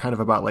books are kind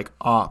of about like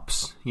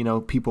ops,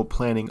 people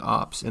planning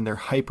ops, and they're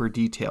hyper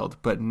detailed,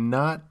 but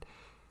not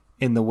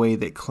in the way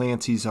that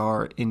Clancy's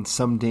are in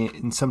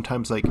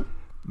sometimes like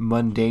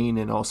mundane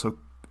and also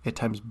at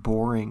times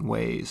boring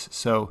ways.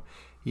 So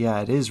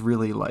yeah, it is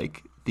really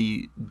like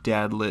the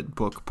Dad Lit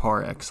book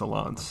par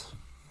excellence.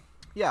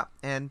 Yeah,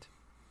 and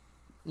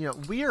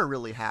we are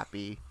really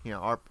happy,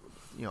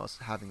 us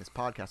having this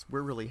podcast,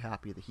 we're really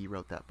happy that he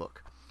wrote that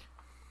book.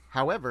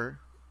 However,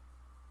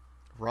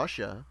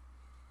 Russia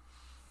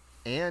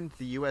and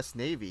the U.S.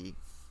 Navy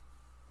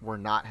were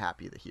not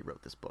happy that he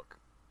wrote this book.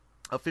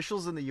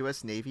 Officials in the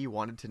U.S. Navy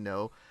wanted to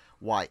know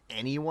why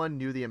anyone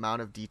knew the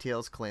amount of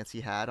details Clancy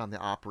had on the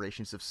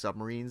operations of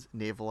submarines,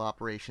 naval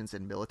operations,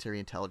 and military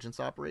intelligence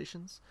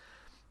operations.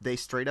 They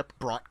straight up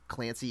brought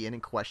Clancy in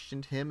and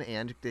questioned him,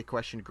 and they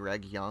questioned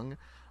Greg Young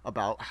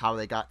about how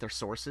they got their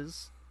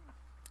sources.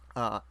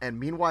 And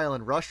meanwhile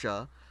in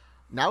Russia,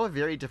 now a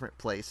very different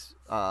place,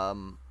 a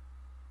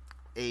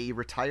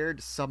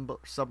retired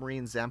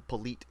submarine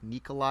Zampolit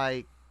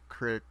Nikolai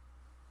Cherkashin?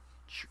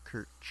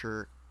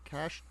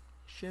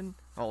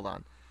 Hold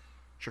on.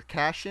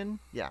 Cherkashin?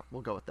 Yeah,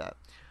 we'll go with that.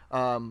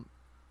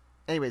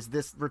 Anyways,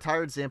 this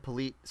retired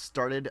Zampolit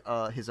started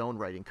his own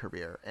writing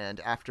career, and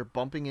after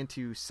bumping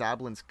into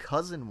Sablin's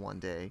cousin one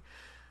day,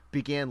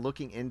 began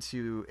looking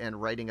into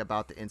and writing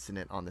about the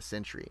incident on the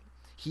Sentry.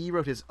 He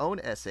wrote his own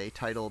essay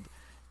titled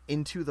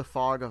Into the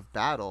Fog of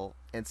Battle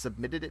and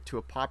submitted it to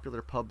a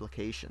popular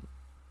publication.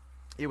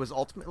 It was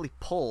ultimately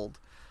pulled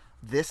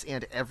this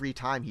and every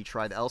time he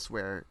tried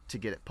elsewhere to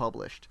get it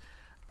published,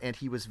 and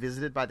he was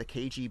visited by the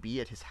KGB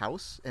at his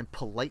house and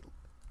put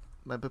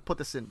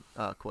this in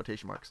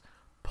quotation marks,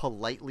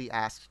 politely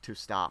asked to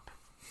stop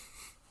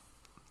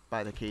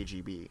by the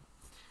KGB.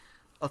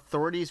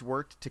 Authorities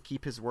worked to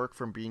keep his work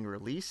from being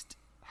released.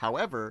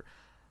 However,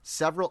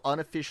 several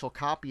unofficial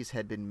copies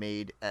had been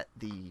made at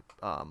the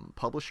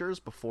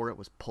publishers before it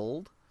was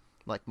pulled,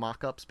 like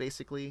mock-ups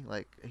basically,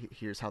 like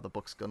here's how the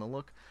book's gonna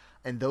look,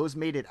 and those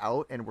made it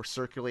out and were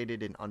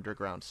circulated in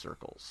underground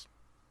circles.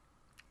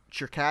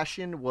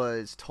 Cherkashian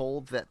was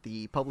told that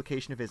the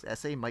publication of his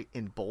essay might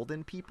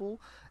embolden people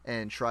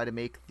and try to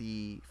make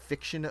the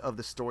fiction of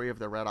the story of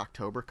the Red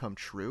October come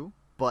true,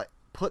 but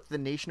put the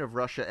nation of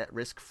Russia at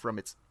risk from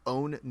its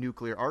own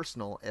nuclear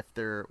arsenal if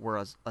there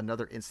were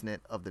another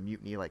incident of the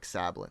mutiny like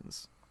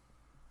Sablin's.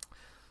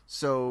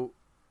 So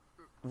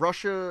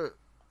Russia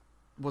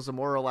was a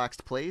more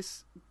relaxed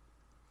place.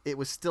 It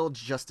was still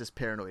just as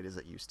paranoid as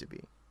it used to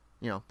be.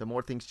 The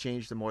more things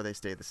change, the more they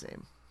stay the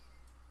same.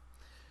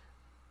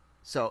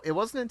 So it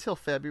wasn't until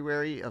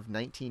February of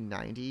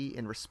 1990,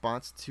 in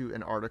response to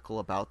an article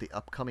about the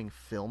upcoming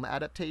film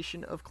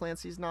adaptation of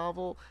Clancy's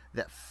novel,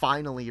 that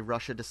finally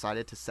Russia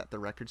decided to set the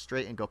record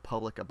straight and go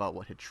public about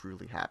what had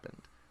truly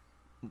happened,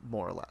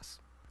 more or less.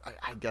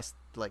 I guess,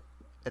 like,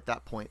 at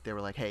that point, they were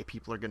like, hey,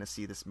 people are going to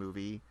see this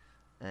movie,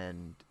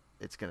 and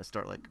it's going to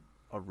start, like,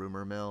 a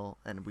rumor mill,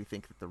 and we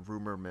think that the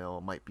rumor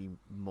mill might be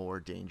more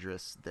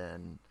dangerous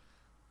than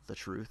the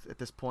truth at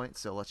this point,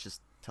 so let's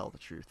just tell the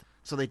truth.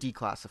 So they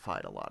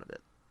declassified a lot of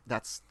it.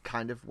 That's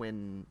kind of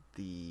when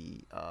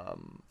the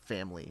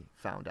family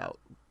found out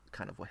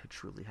kind of what had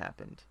truly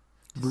happened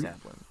to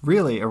Sablin.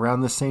 Really?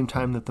 Around the same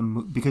time that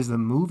because the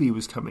movie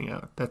was coming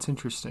out. That's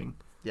interesting.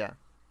 Yeah.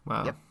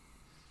 Wow. Yep.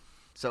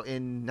 So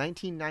in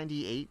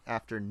 1998,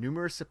 after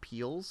numerous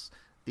appeals,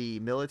 the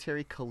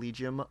Military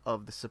Collegium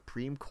of the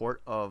Supreme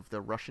Court of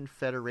the Russian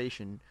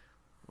Federation,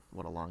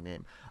 what a long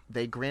name,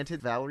 they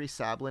granted Valery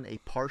Sablin a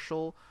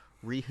partial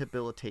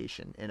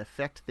rehabilitation. In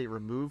effect, they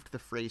removed the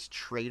phrase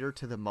traitor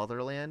to the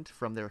motherland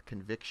from their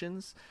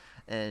convictions,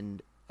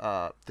 and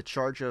the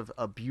charge of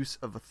abuse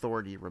of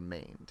authority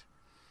remained.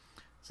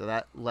 So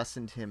that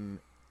lessened him,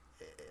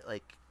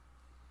 like,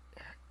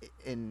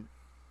 in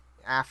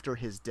after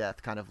his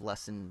death, kind of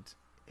lessened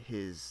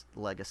his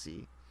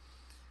legacy.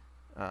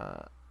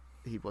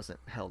 He wasn't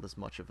held as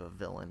much of a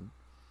villain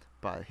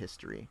by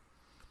history.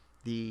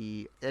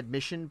 The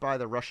admission by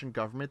the Russian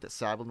government that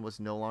Sablin was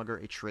no longer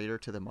a traitor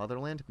to the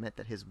motherland meant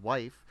that his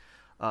wife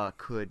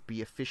could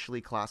be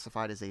officially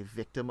classified as a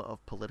victim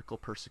of political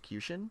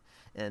persecution,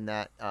 and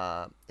that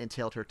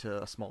entailed her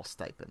to a small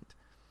stipend.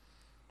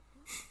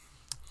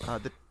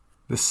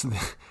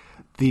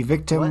 The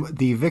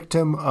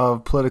victim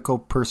of political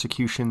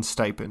persecution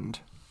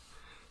stipend.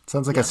 It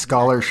sounds like a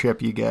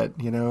scholarship you get,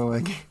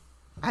 like.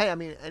 Hey, I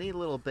mean, any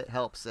little bit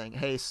helps, saying,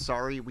 hey,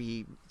 sorry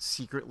we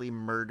secretly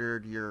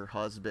murdered your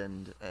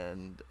husband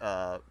and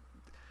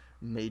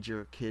made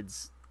your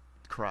kids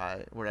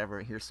cry,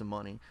 whatever, here's some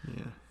money.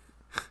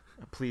 Yeah.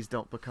 Please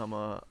don't become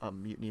a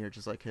mutineer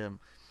just like him.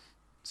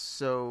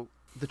 So,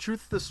 the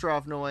truth of the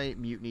Storozhevoy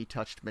mutiny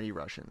touched many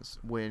Russians.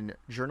 When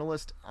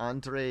journalist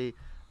Andrei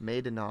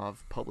Maidanov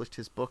published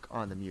his book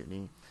on the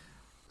mutiny,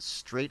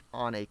 Straight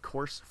on a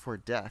Course for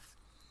Death,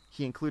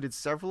 he included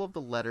several of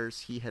the letters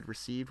he had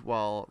received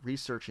while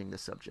researching the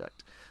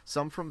subject,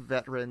 some from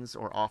veterans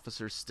or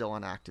officers still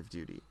on active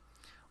duty.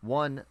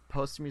 One,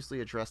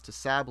 posthumously addressed to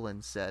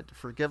Sablin, said,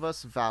 "Forgive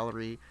us,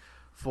 Valery,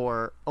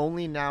 for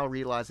only now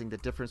realizing the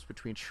difference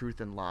between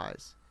truth and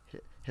lies,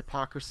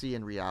 hypocrisy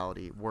and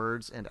reality,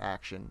 words and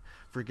action.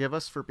 Forgive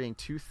us for being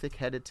too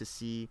thick-headed to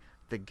see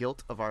the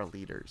guilt of our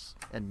leaders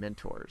and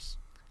mentors.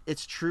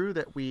 It's true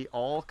that we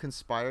all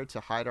conspired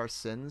to hide our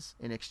sins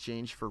in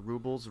exchange for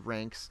rubles,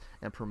 ranks,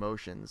 and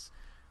promotions,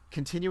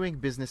 continuing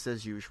business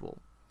as usual.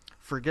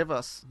 Forgive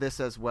us this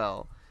as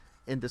well.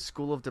 In the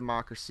school of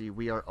democracy,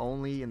 we are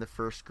only in the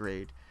first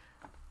grade,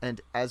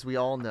 and as we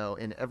all know,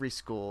 in every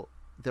school,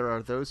 there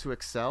are those who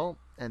excel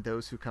and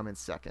those who come in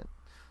second.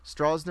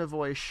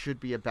 Storozhevoy should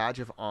be a badge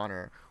of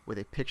honor with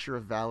a picture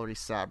of Valery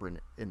Sablin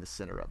in the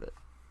center of it."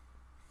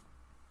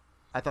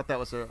 I thought that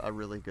was a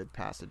really good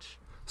passage.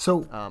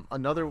 So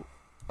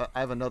I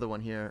have another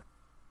one here.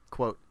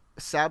 Quote,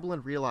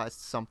 "Sablin realized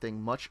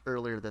something much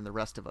earlier than the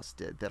rest of us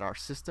did, that our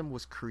system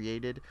was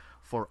created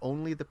for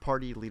only the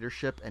party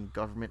leadership and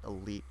government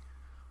elite,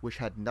 which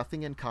had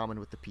nothing in common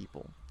with the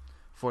people.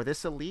 For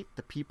this elite,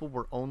 the people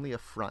were only a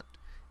front,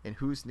 in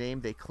whose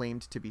name they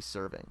claimed to be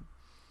serving.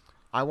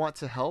 I want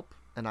to help,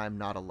 and I am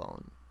not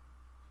alone."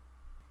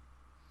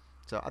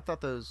 So I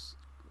thought those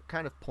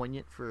kind of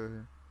poignant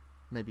for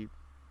maybe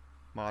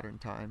modern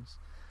times.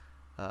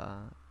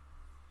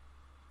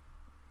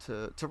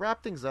 To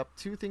wrap things up,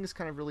 two things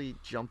kind of really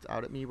jumped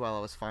out at me while I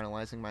was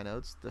finalizing my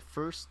notes. The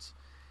first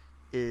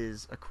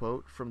is a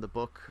quote from the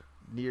book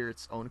near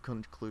its own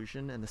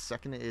conclusion, and the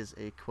second is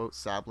a quote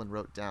Sablin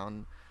wrote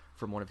down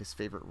from one of his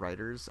favorite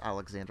writers,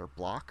 Alexander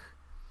Bloch.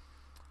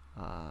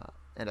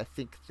 And I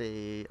think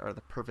they are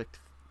the perfect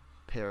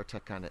pair to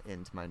kind of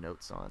end my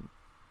notes on.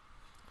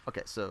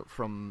 Okay, so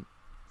from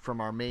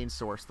our main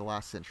source, the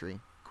Last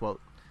Sentry,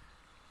 quote,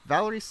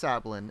 "Valery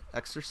Sablin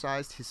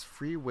exercised his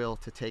free will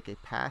to take a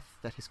path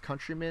that his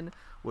countrymen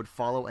would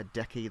follow a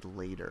decade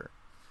later.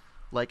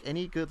 Like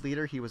any good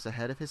leader, he was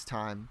ahead of his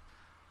time.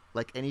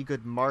 Like any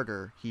good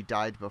martyr, he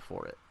died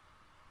before it."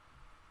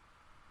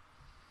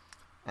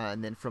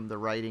 And then from the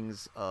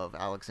writings of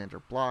Alexander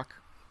Bloch,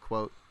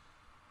 quote,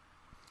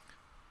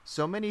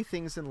 "So many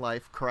things in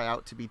life cry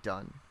out to be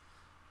done.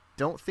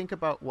 Don't think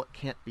about what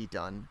can't be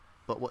done,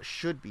 but what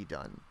should be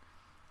done.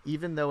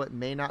 Even though it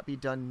may not be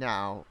done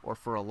now or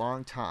for a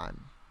long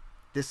time,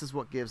 this is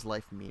what gives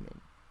life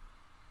meaning.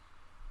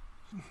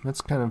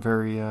 That's kind of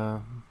very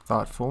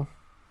thoughtful.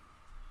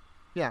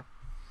 Yeah.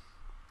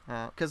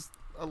 Because,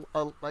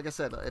 like I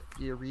said, if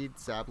you read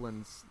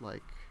Sablin's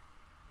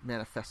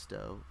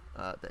manifesto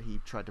that he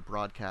tried to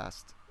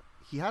broadcast,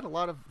 he had a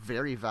lot of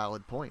very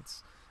valid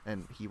points,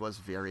 and he was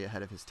very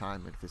ahead of his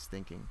time with his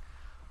thinking,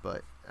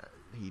 but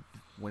he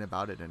went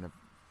about it in a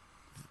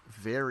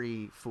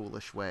very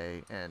foolish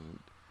way and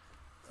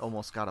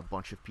almost got a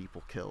bunch of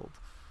people killed.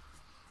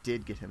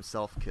 Did get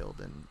himself killed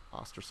and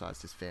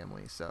ostracized his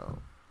family. So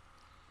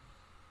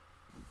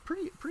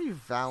pretty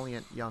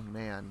valiant young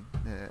man.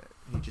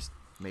 He just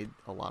made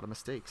a lot of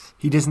mistakes.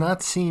 He does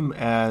not seem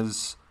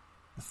as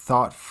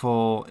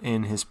thoughtful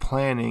in his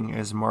planning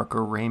as Mark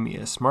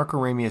Aurelius. Mark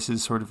Aurelius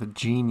is sort of a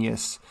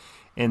genius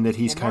in that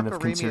he's kind of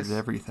considered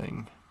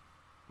everything.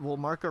 Well,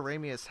 Mark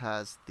Aurelius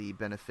has the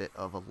benefit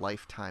of a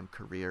lifetime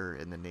career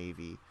in the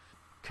Navy,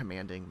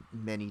 commanding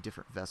many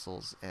different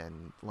vessels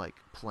and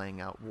playing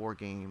out war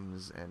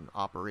games and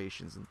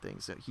operations and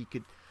things. So he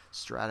could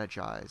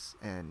strategize,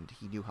 and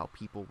he knew how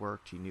people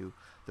worked. He knew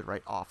the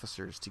right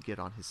officers to get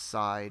on his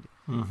side.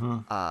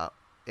 Mm-hmm.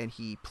 And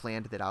he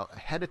planned that out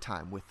ahead of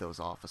time with those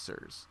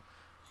officers.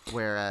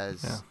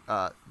 Whereas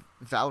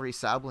Valery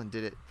Sablin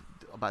did it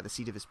by the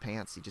seat of his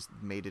pants. He just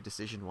made a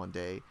decision one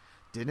day,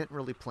 didn't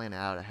really plan it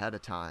out ahead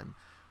of time,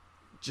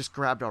 just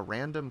grabbed a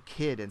random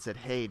kid and said,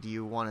 "Hey, do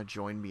you want to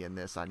join me in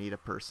this? I need a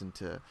person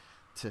to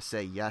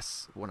say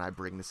yes when I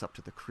bring this up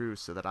to the crew,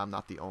 so that I'm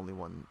not the only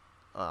one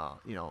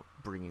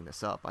bringing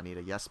this up. I need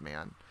a yes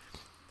man."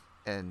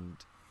 And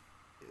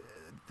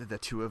the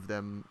two of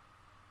them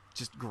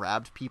just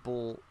grabbed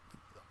people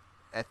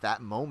at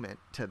that moment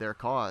to their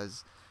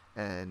cause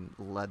and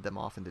led them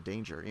off into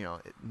danger.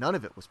 None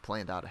of it was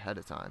planned out ahead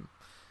of time,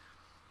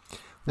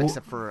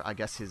 except for, I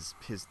guess, his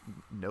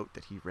note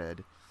that he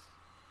read.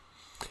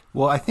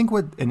 Well, I think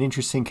what an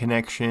interesting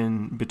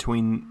connection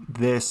between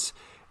this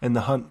and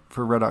the Hunt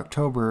for Red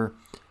October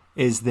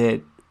is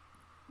that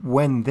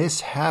when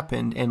this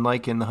happened, and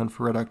like in the Hunt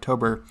for Red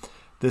October,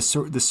 the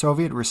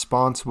Soviet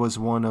response was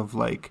one of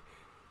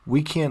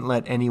we can't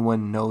let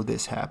anyone know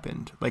this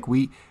happened.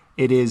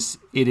 It is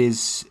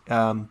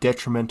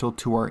detrimental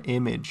to our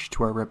image,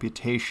 to our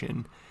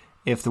reputation,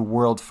 if the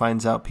world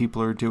finds out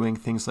people are doing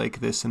things like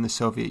this in the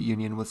Soviet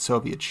Union with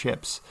Soviet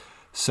ships.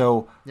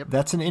 So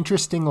That's an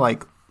interesting,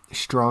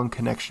 strong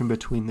connection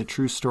between the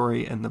true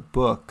story and the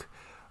book.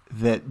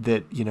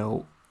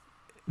 The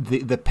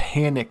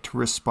panicked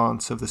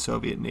response of the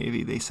Soviet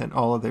Navy. They sent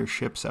all of their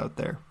ships out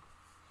there.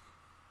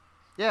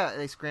 Yeah,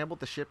 they scrambled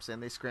the ships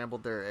and they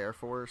scrambled their air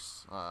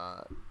force.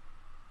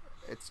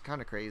 It's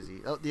kind of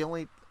crazy. The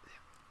only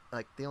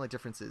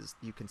difference is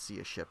you can see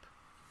a ship,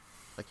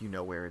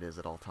 where it is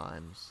at all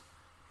times,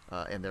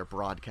 and they're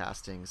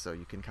broadcasting, so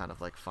you can kind of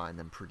find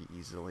them pretty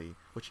easily.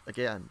 Which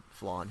again,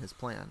 flaw in his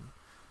plan.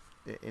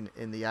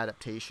 In the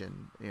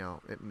adaptation,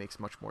 it makes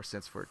much more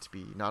sense for it to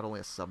be not only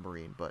a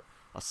submarine but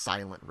a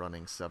silent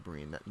running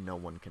submarine that no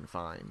one can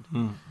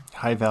find.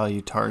 High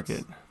value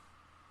target.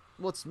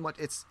 It's much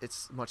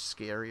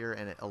scarier,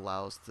 and it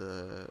allows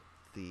the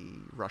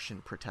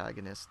Russian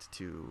protagonist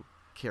to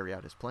carry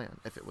out his plan.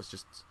 If it was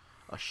just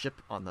a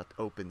ship on the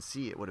open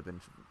sea, it would have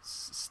been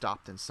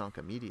stopped and sunk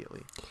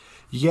immediately.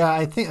 Yeah,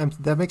 I think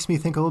that makes me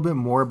think a little bit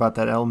more about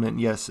that element.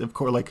 Yes, of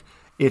course,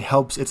 it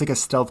helps. It's like a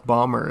stealth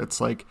bomber.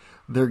 It's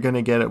they're going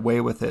to get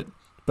away with it.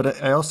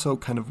 But I also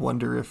kind of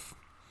wonder if,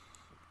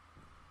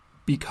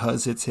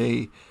 because it's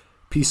a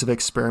piece of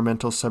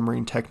experimental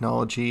submarine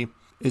technology,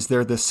 is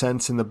there the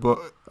sense in the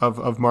book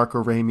of Mark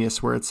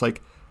Aurelius where it's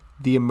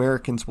the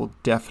Americans will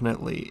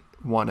definitely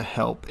want to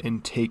help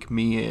and take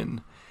me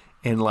in,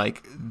 and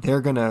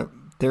they're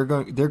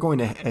going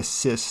to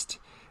assist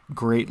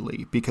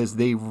greatly because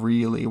they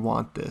really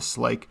want this.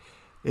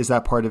 Is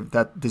that part of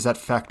that? Does that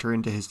factor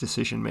into his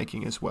decision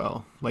making as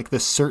well? The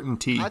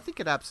certainty. I think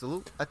it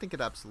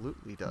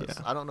absolutely does.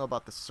 Yeah. I don't know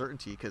about the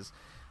certainty because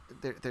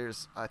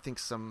there's I think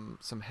some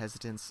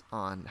hesitance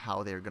on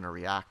how they're going to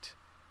react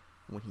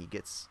when he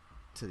gets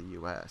to the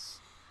U.S.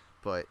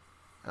 But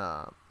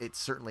it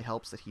certainly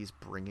helps that he's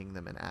bringing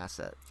them an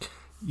asset.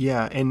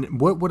 Yeah,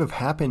 and what would have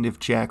happened if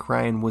Jack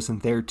Ryan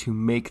wasn't there to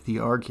make the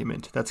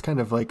argument? That's kind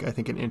of I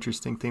think an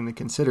interesting thing to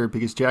consider,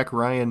 because Jack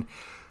Ryan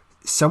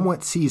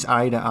somewhat sees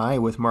eye to eye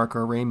with Mark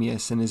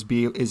Aurelius and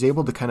is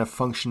able to kind of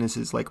function as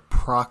his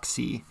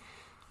proxy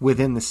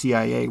within the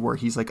CIA, where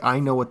he's I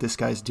know what this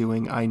guy's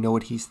doing, I know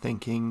what he's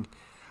thinking.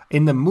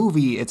 In the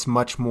movie, it's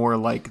much more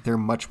they're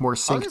much more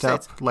synced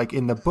up.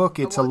 In the book,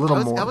 it's a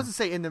little more. I was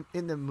going to say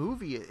in the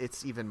movie,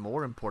 it's even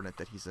more important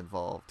that he's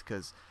involved,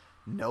 because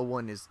no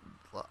one is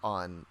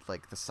on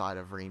the side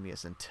of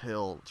Aurelius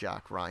until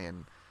Jack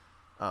Ryan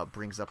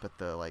brings up at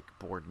the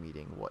board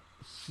meeting what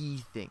he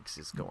thinks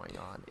is going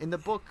on. In the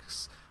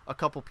books, a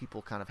couple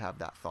people kind of have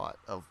that thought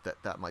of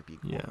that might be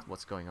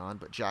what's going on,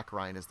 but Jack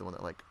Ryan is the one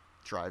that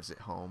drives it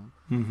home.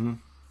 Mm-hmm.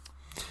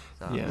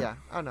 So, yeah,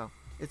 I don't know.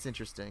 It's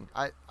interesting.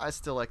 I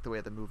still like the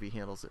way the movie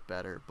handles it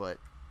better, but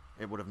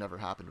it would have never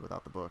happened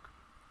without the book.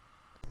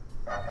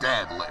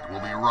 Deadlit will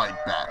be right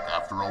back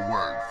after a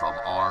word from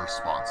our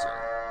sponsor.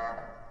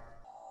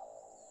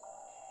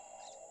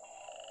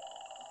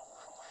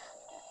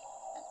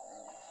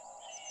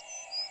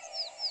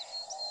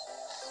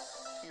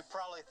 You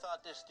probably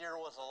thought this deer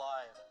was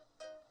alive,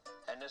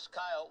 and this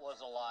coyote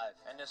was alive,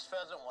 and this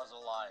pheasant was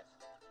alive.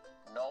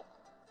 Nope,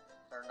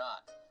 they're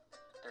not.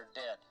 They're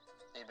dead.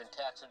 They've been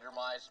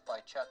taxidermized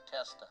by Chuck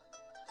Testa.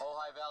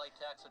 Ojai Valley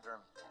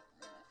Taxidermy.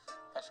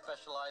 I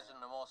specialize in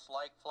the most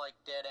like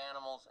dead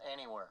animals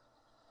anywhere.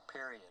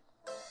 Period.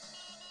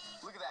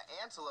 Look at that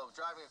antelope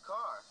driving a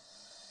car.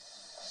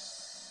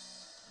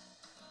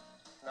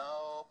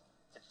 No,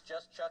 it's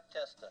just Chuck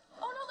Testa.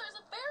 Oh no, there's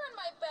a bear in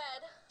my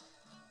bed.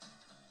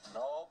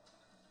 Nope,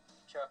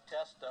 Chuck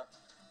Testa.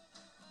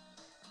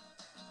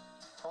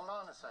 Hold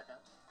on a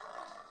second.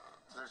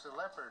 There's a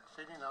leopard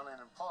feeding on an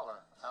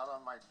impala out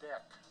on my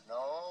deck.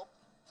 Nope,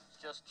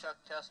 it's just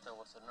Chuck Testa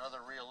with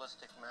another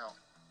realistic mount.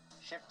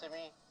 Shipped to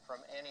me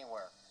from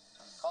anywhere.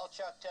 Call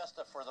Chuck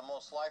Testa for the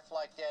most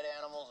lifelike dead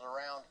animals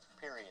around,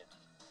 period.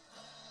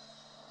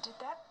 Did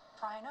that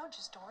rhino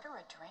just order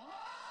a drink?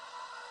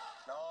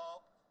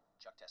 Nope.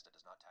 Chuck Testa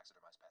does not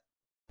taxidermize pets.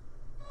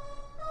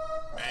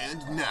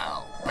 And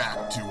now,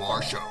 back to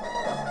our show.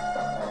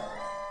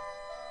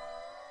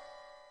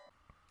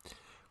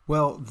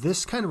 Well,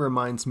 this kind of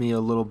reminds me a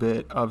little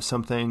bit of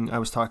something I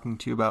was talking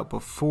to you about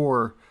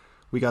before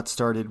we got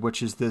started,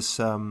 which is this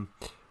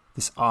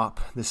this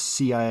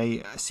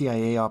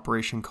CIA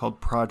operation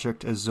called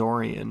Project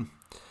Azorian.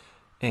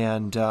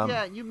 And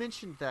yeah, you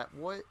mentioned that.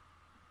 What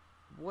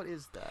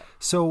is that?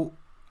 So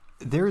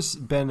there's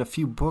been a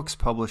few books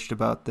published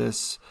about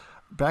this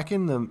back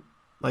in the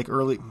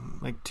early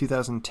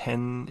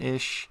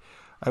 2010-ish.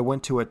 I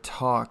went to a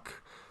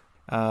talk,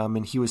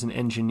 and he was an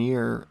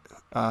engineer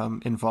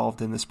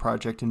involved in this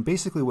project. And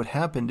basically what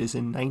happened is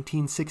in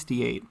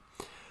 1968,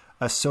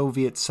 a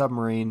Soviet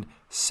submarine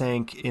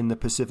sank in the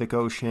Pacific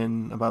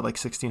Ocean about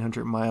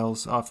 1,600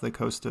 miles off the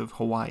coast of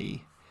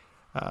Hawaii,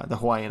 the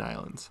Hawaiian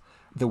Islands.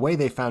 The way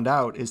they found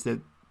out is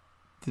that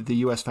the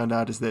U.S. found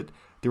out is that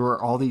there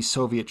were all these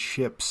Soviet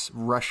ships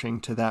rushing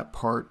to that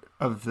part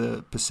of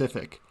the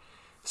Pacific.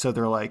 So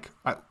they're like,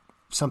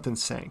 something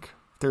sank.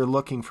 They're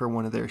looking for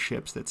one of their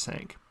ships that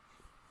sank.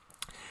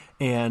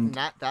 And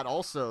that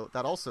also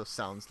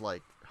sounds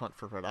like Hunt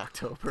for Red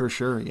October. For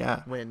sure,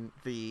 yeah. When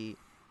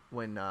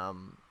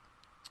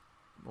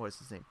what is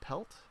his name?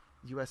 Pelt,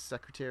 U.S.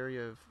 Secretary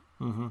of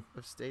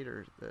State,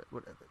 or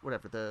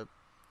whatever the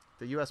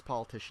U.S.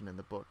 politician in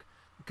the book,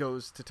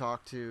 goes to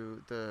talk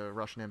to the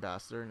Russian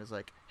ambassador and is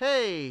like,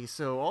 "Hey,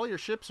 so all your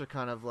ships are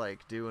kind of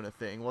doing a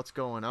thing. What's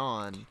going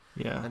on?"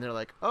 Yeah. And they're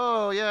like,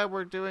 "Oh yeah,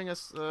 we're doing a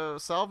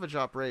salvage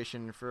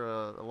operation for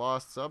a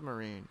lost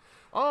submarine."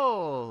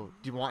 Oh,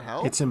 do you want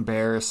help? It's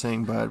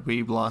embarrassing, but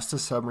we lost a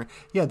submarine.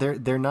 Yeah,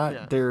 they're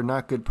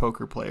not good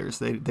poker players.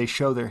 They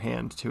show their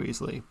hand too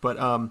easily. But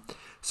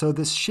so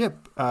this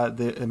ship,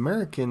 the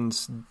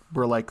Americans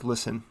were like,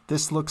 listen,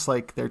 this looks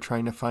like they're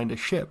trying to find a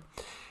ship,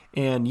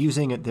 and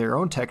using their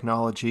own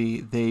technology,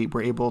 they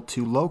were able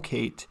to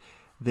locate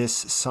this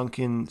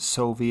sunken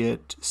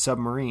Soviet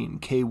submarine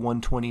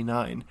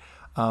K-129.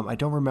 I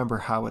don't remember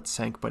how it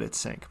sank, but it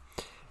sank,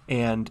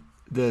 and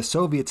the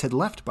Soviets had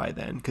left by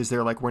then because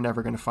they're like, we're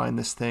never going to find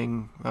this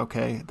thing.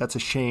 Okay, that's a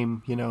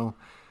shame.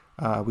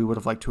 We would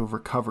have liked to have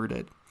recovered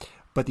it.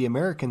 But the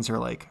Americans are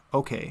like,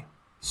 okay,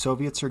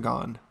 Soviets are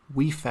gone.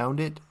 We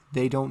found it.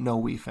 They don't know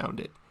we found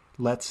it.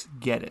 Let's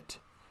get it.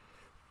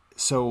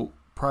 So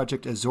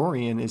Project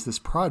Azorian is this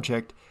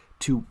project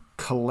to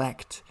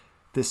collect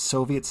this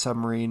Soviet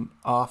submarine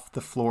off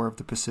the floor of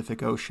the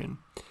Pacific Ocean,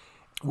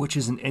 which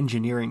is an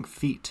engineering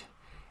feat.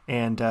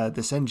 And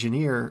this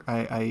engineer,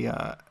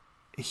 I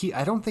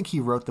don't think he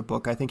wrote the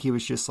book. I think he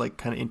was just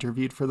kind of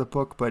interviewed for the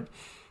book, but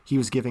he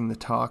was giving the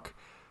talk,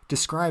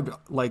 described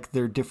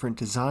their different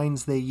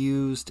designs they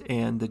used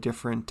and the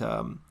different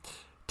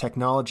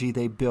technology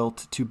they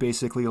built to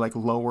basically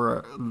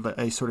lower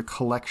a sort of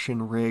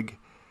collection rig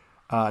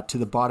to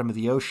the bottom of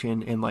the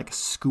ocean and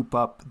scoop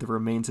up the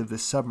remains of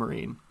this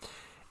submarine.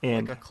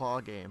 And like a claw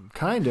game.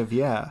 Kind of,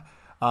 yeah.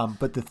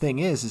 But the thing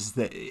is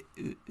that,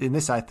 and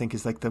this I think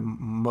is the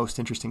most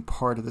interesting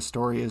part of the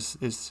story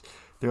is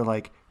they're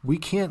like, we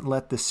can't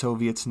let the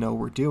Soviets know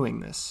we're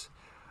doing this,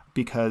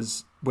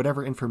 because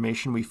whatever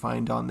information we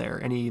find on there,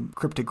 any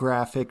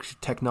cryptographic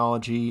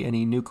technology,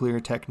 any nuclear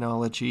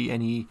technology,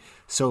 any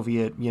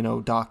Soviet,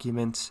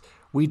 documents,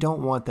 we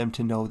don't want them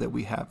to know that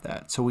we have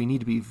that. So we need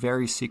to be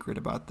very secret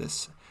about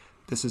this.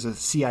 This is a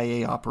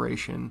CIA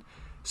operation.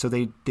 So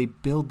they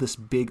build this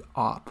big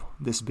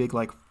this big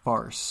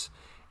farce.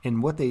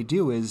 And what they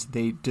do is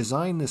they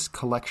design this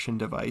collection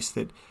device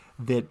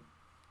that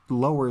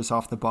lowers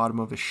off the bottom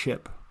of a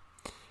ship,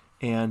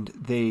 and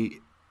they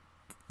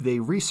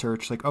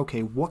research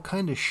okay, what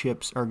kind of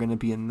ships are going to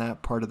be in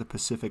that part of the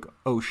Pacific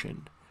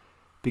Ocean,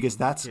 because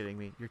that's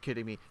You're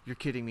kidding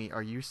me.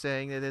 Are you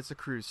saying that it's a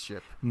cruise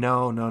ship?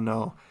 No.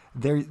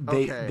 There's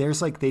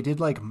they did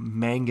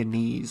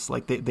manganese,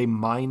 they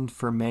mined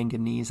for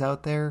manganese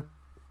out there,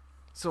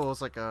 So it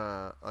was like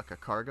a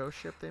cargo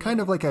ship. Kind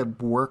of like a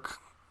work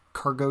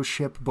cargo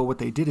ship, but what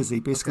they did is they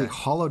basically Okay.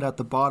 hollowed out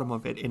the bottom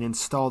of it and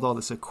installed all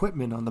this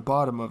equipment on the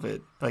bottom of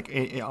it, like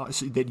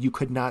so that you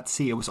could not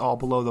see. It was all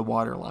below the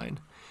waterline.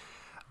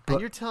 And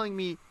you're telling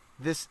me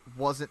this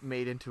wasn't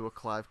made into a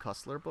Clive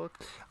Cussler book?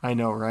 I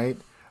know, right?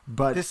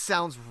 But This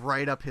sounds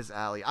right up his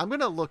alley. I'm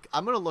gonna look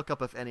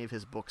up if any of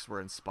his books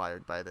were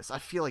inspired by this. I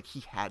feel like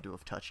he had to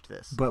have touched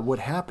this. But what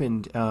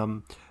happened?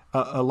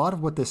 A lot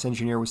of what this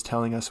engineer was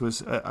telling us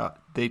was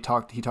he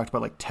talked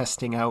about like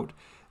testing out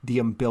the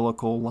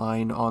umbilical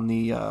line on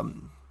the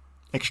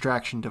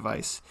extraction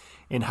device,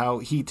 and how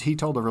he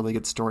told a really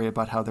good story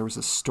about how there was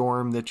a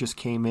storm that just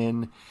came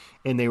in,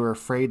 and they were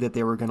afraid that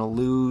they were going to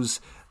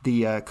lose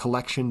the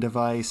collection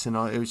device, and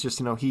all. It was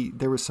just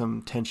there was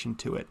some tension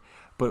to it.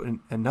 But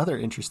another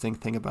interesting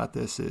thing about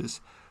this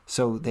is,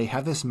 so they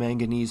have this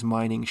manganese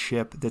mining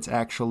ship that's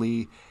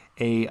actually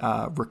a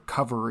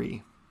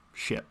recovery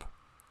ship.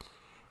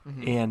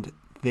 Mm-hmm. And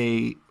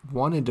they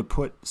wanted to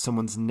put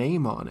someone's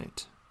name on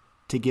it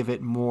to give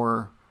it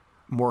more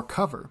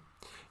cover.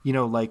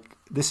 Like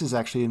this is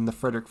actually in the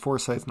Frederick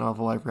Forsyth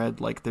novel I read,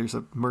 like there's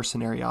a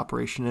mercenary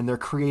operation and they're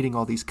creating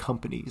all these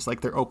companies, like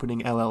they're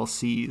opening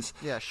LLCs.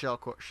 Yeah, shell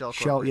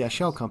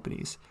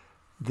companies.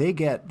 They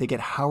get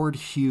Howard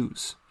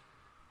Hughes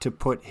to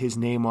put his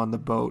name on the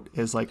boat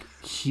as like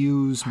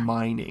Hughes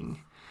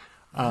Mining.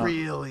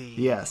 Really?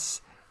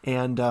 Yes.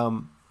 And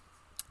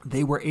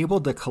they were able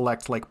to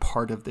collect like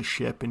part of the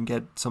ship and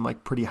get some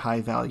like pretty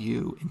high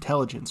value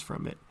intelligence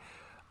from it.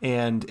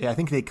 And I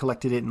think they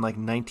collected it in like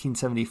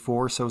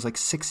 1974. So it was like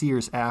 6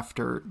 years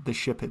after the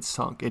ship had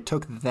sunk. It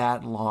took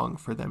that long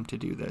for them to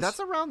do this. That's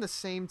around the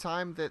same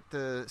time that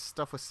the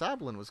stuff with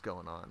Sablin was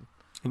going on.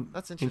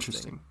 That's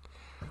interesting.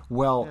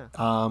 Well,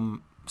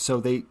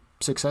 so they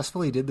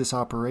successfully did this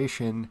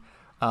operation,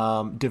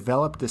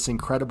 developed this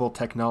incredible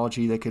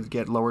technology that could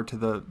get lower to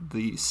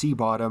the sea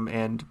bottom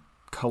and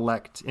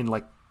collect and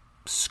like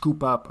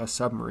scoop up a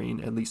submarine,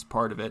 at least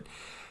part of it.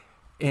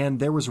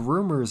 And there was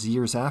rumors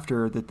years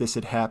after that this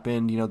had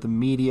happened. The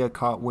media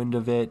caught wind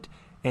of it,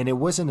 and it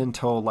wasn't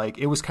until like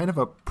it was kind of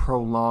a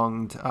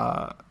prolonged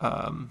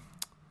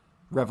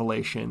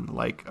revelation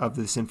like of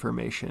this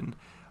information.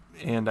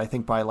 And I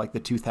think by like the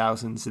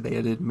 2000s, they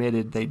had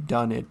admitted they'd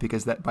done it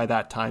because that by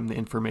that time the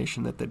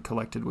information that they'd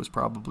collected was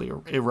probably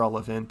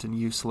irrelevant and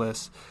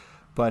useless.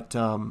 But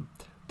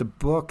the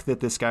book that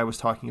this guy was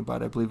talking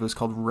about, I believe it was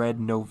called Red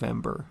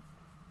November.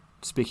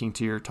 Speaking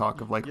to your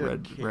talk of like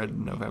Red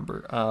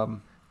November.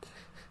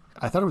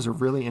 I thought it was a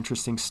really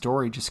interesting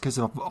story just because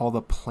of all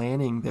the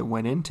planning that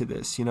went into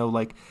this.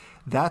 Like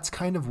that's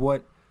kind of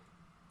what,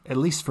 at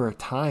least for a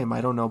time, I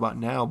don't know about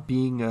now,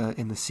 being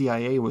in the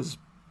CIA was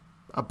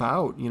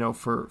about.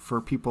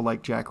 For people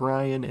like Jack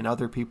Ryan and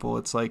other people,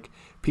 it's like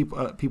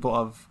people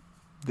of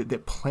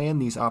that plan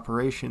these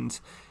operations.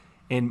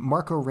 And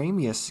Marco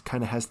Ramius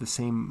kind of has the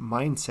same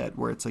mindset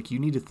where it's like you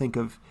need to think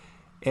of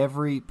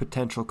every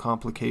potential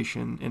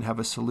complication and have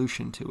a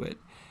solution to it.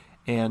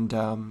 And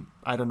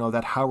I don't know,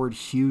 that Howard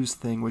Hughes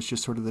thing was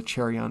just sort of the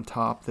cherry on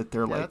top that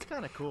they're like, that's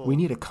kind of cool. We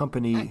need a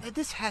company.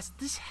 This has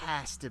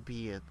to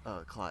be a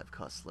Clive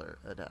Cussler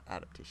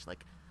adaptation.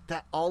 Like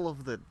that, all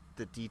of the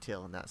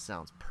detail in that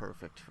sounds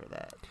perfect for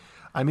that.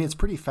 I mean, it's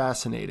pretty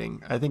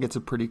fascinating. I think it's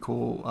a pretty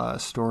cool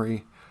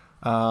story.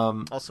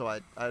 Also,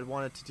 I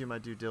wanted to do my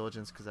due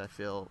diligence because I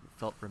felt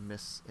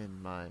remiss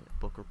in my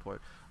book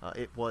report.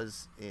 It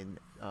was in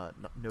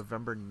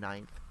November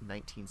 9th,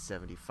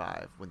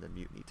 1975 when the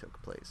mutiny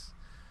took place.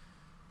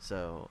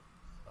 So,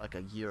 like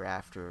a year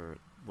after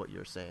what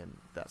you're saying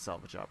that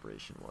salvage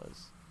operation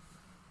was.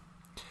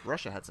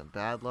 Russia had some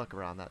bad luck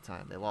around that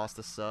time. They lost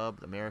the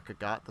sub. America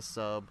got the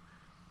sub.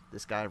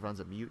 This guy runs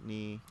a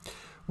mutiny.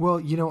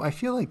 Well, I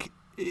feel like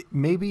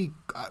maybe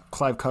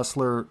Clive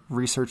Cussler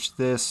researched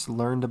this,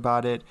 learned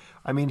about it.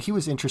 I mean, he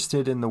was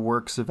interested in the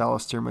works of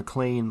Alistair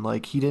MacLean.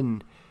 Like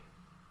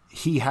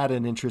he had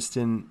an interest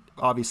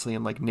obviously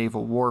in like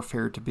naval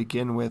warfare to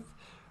begin with,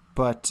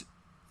 but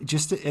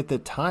just at the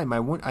time,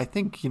 I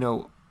think, this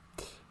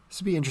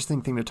would be an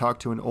interesting thing to talk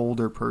to an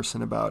older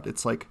person about.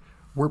 It's like,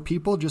 were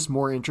people just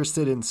more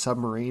interested in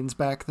submarines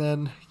back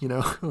then?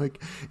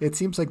 Like it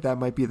seems like that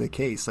might be the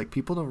case. Like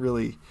people don't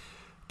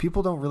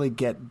really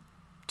get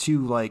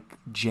too like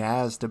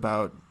jazzed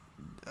about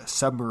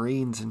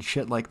submarines and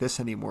shit like this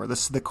anymore.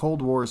 The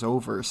Cold War is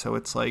over, so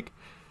it's like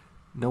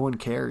no one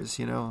cares,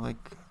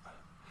 like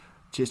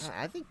just.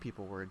 I think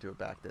people were into it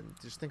back then.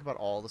 Just think about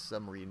all the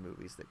submarine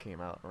movies that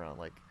came out around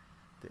like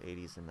the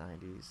 80s and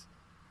 90s,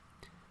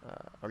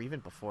 or even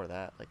before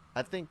that. Like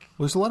I think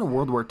there's a lot of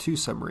World War II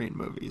submarine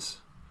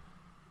movies.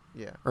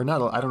 Yeah, or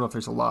not. I don't know if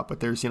there's a lot, but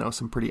there's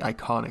some pretty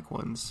iconic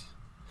ones.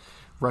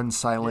 Run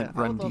Silent,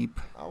 Run Deep.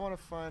 I want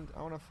to find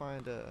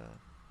a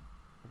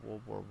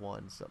World War I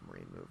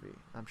submarine movie.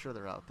 I'm sure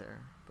they're out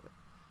there, but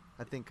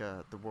I think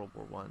the World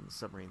War I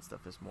submarine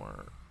stuff is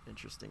more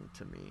interesting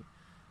to me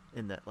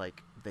in that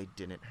like they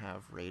didn't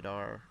have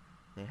radar.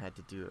 They had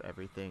to do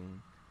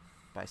everything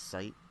by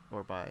sight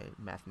or by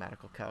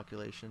mathematical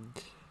calculation.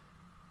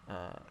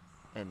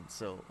 And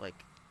so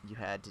like you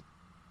had to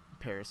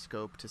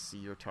periscope to see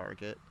your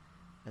target,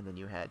 and then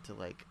you had to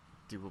like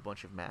do a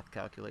bunch of math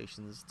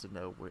calculations to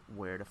know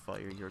where to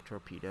fire your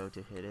torpedo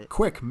to hit it.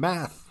 Quick,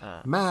 math,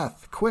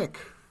 quick.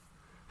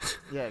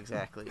 Yeah,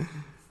 exactly.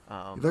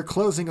 They're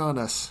closing on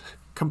us.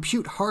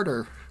 Compute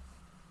harder.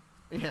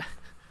 Yeah.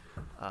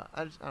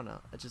 I don't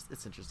know.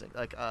 It's interesting.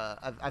 Like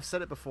I've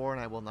said it before,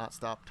 and I will not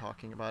stop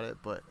talking about it.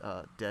 But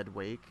Dead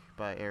Wake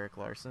by Eric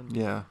Larson.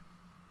 Yeah.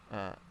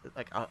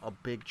 Like a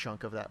big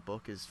chunk of that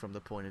book is from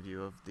the point of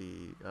view of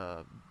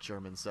the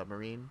German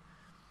submarine,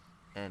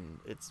 and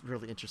it's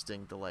really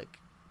interesting to like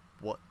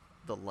what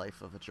the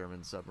life of a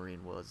German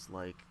submarine was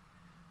like,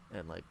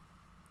 and like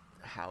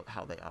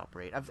how they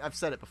operate. I've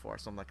said it before,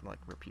 so I'm not gonna like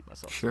repeat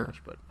myself sure. too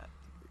much.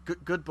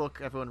 But good book.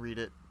 Everyone read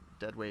it.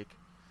 Dead Wake,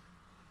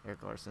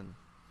 Eric Larson.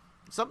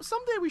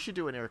 Someday we should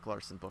do an Eric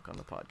Larson book on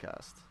the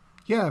podcast.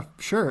 Yeah,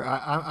 sure.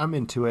 I'm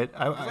into it.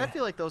 I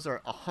feel like those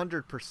are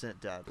 100%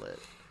 dad lit.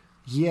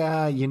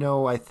 Yeah,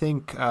 I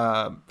think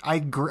I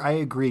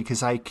agree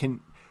because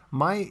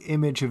my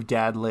image of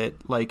dad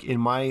lit, like in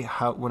my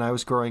house when I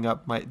was growing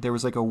up, there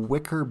was like a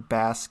wicker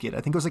basket.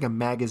 I think it was like a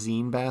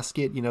magazine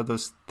basket.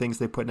 Those things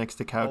they put next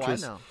to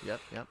couches. Oh, I know.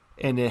 Yep.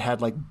 And it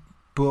had like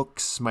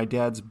books, my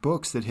dad's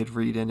books that he'd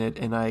read in it,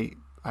 and I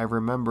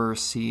remember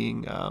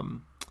seeing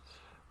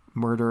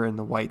Murder in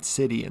the White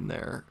City in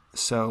there.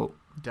 So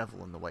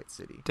Devil in the White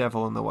City,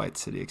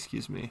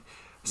 excuse me. Yeah.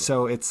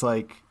 So it's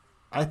like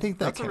I think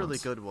that's counts. A really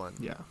good one.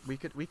 Yeah. We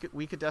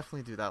could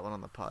definitely do that one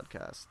on the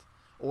podcast.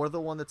 Or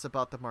the one that's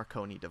about the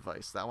Marconi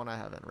device. That one I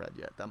haven't read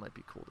yet. That might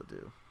be cool to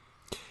do.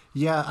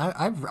 Yeah,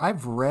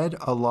 I've read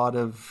a lot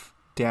of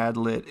dad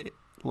lit.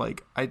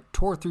 Like I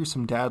tore through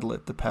some dad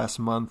lit the past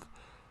month,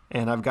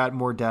 and I've got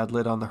more dad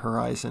lit on the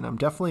horizon. I'm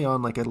definitely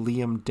on like a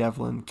Liam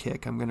Devlin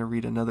kick. I'm going to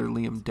read another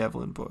Liam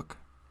Devlin book.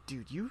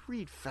 Dude, you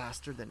read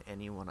faster than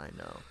anyone I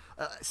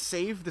know.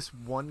 Save this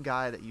one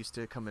guy that used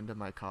to come into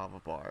my kava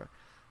bar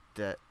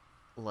that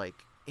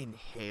like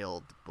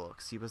inhaled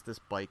books. He was this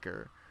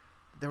biker.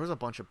 There was a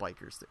bunch of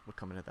bikers that would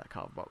come into that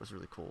kava bar. It was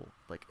really cool.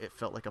 Like it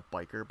felt like a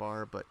biker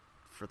bar, but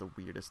for the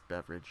weirdest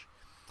beverage.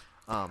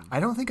 I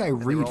don't think I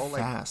read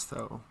fast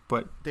though,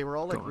 but they were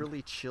all like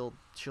really chill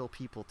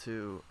people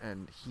too.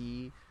 And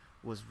he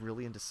was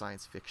really into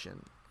science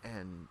fiction,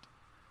 and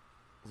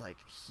like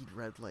he'd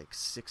read like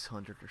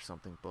 600 or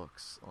something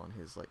books on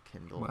his like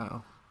Kindle.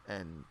 Wow.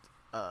 And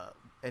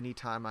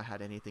anytime I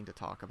had anything to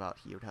talk about,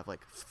 he would have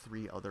like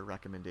 3 other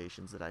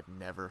recommendations that I'd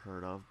never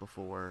heard of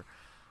before,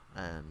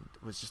 and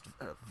was just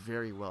a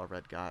very well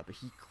read guy. But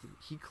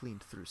he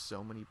cleaned through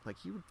so many, like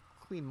he would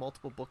clean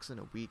multiple books in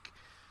a week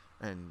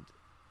and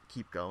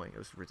keep going. It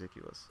was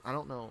ridiculous. I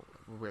don't know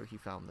where he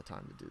found the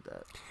time to do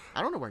that.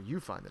 I don't know where you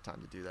find the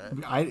time to do that.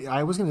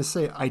 I was going to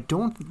say I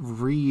don't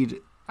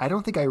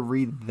think I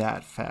read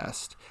that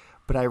fast,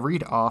 but I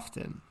read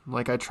often.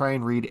 Like I try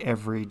and read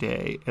every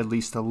day, at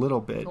least a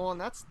little bit. Well,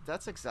 and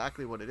that's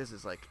exactly what it is.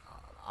 Is like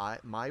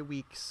my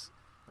weeks,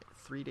 like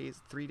 3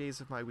 days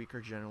of my week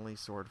are generally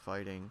sword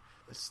fighting.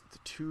 The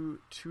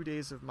two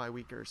days of my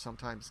week are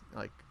sometimes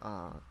like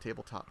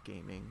tabletop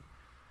gaming,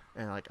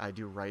 and like I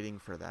do writing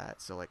for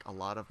that. So like a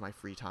lot of my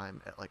free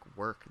time at like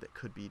work that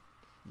could be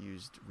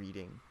used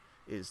reading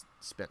is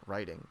spent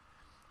writing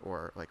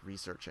or like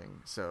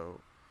researching.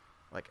 So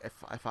like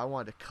if I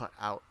wanted to cut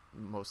out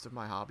most of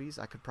my hobbies,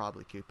 I could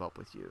probably keep up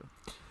with you.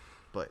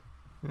 But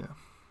yeah,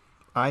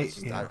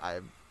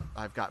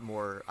 I've got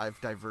more. I've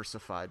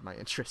diversified my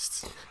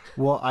interests.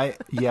 Well, I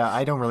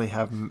don't really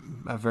have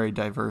a very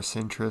diverse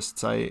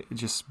interests. I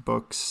just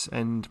books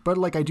but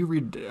like I do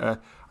read.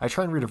 I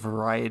try and read a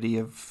variety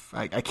of.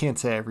 I can't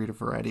say I read a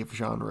variety of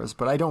genres,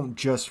 but I don't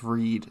just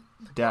read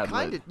dad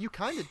lit. You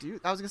kind of do.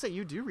 I was gonna say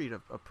you do read a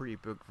pretty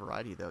big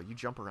variety though. You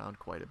jump around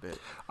quite a bit.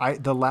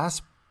 The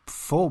last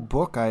full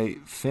book I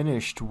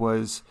finished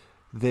was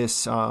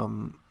this.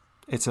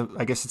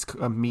 I guess it's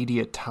a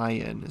media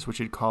tie-in, is what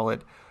you'd call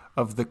it,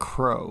 of The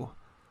Crow,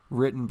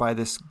 written by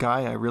this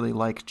guy I really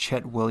like,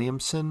 Chet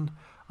Williamson.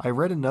 I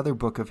read another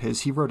book of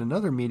his. He wrote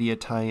another media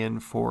tie-in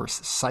for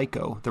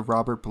Psycho, the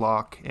Robert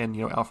Bloch and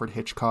Alfred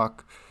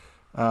Hitchcock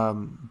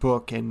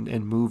book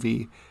and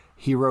movie.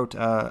 He wrote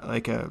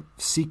like a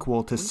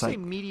sequel to Psycho.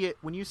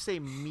 When you say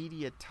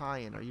media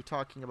tie-in, are you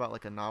talking about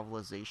like a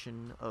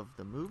novelization of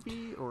the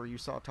movie, or are you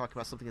talking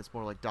about something that's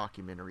more like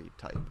documentary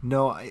type?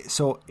 No,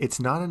 so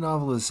it's not a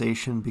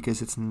novelization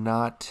because it's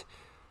not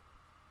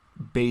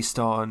based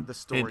on the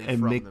story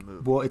from the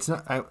movie. Well, it's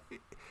not.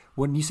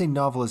 When you say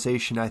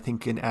novelization, I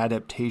think an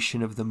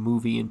adaptation of the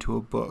movie into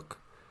a book.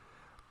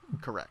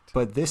 Correct.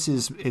 But this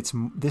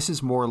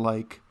is more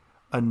like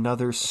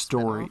another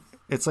story. Spin-off?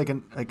 It's like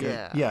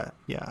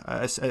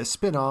a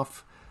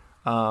spin-off.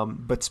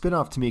 But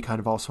spin-off to me kind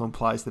of also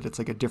implies that it's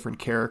like a different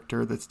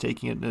character that's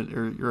taking it,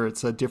 or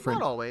it's a different.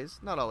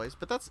 Not always,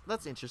 but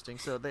that's interesting.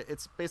 So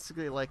it's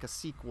basically like a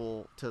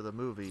sequel to the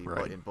movie,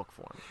 right, but in book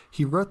form.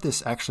 He wrote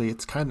this. Actually,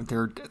 it's kind of,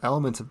 there are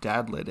elements of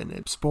dad lit in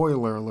it.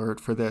 Spoiler alert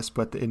for this,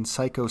 but in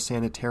Psycho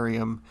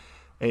Sanitarium,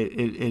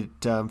 it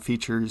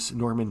features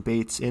Norman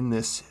Bates in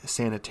this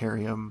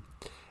sanitarium,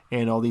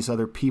 and all these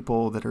other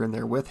people that are in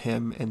there with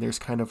him, and there's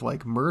kind of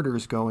like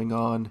murders going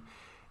on,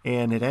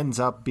 and it ends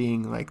up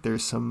being like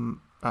there's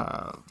some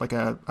like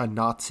a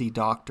Nazi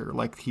doctor,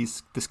 like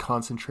he's this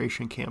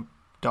concentration camp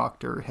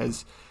doctor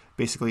has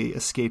basically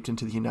escaped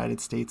into the United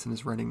States and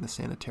is running the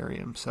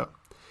sanitarium. So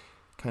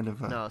kind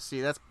of no,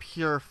 see, that's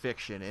pure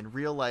fiction. In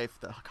real life,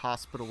 the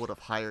hospital would have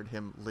hired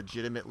him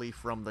legitimately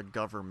from the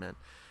government,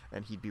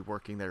 and he'd be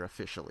working there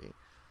officially.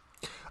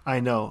 I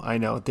know.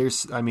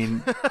 There's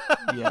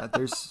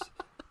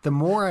the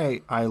more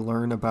I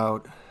learn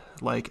about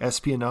like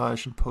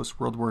espionage in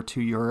post-World War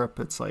II Europe,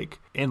 it's like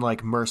in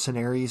like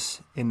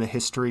mercenaries in the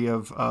history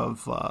of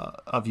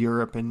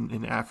Europe and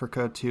in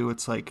Africa too.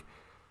 It's like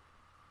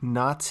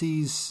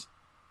Nazis,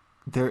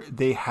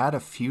 they had a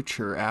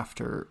future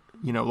after,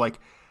 like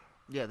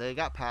yeah, they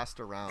got passed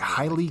around.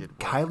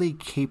 Highly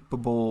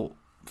capable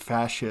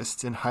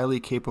fascists and highly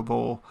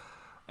capable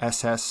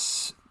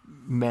SS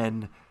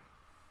men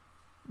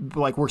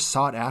like were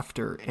sought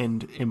after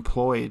and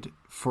employed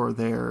for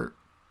their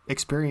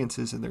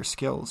experiences and their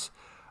skills.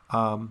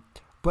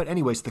 But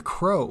anyways, The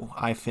Crow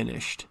I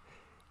finished.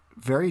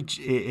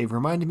 It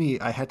reminded me,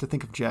 I had to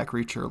think of Jack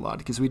Reacher a lot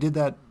because we did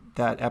that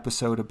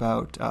episode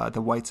about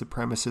the white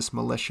supremacist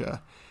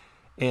militia.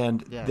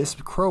 And this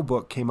Crow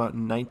book came out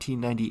in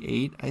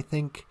 1998, I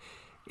think.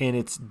 And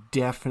it's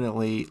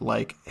definitely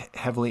like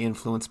heavily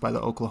influenced by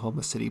the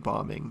Oklahoma City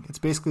bombing. It's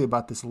basically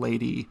about this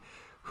lady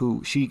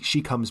who she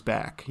comes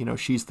back.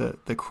 She's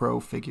the Crow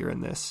figure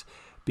in this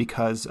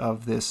because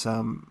of this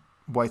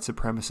white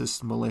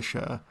supremacist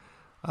militia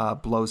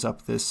blows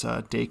up this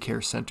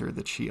daycare center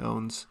that she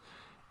owns,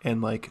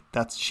 and like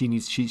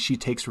she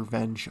takes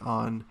revenge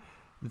on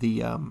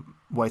the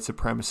white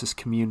supremacist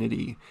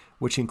community,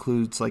 which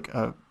includes like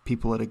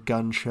people at a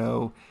gun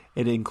show.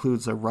 It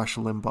includes a Rush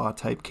Limbaugh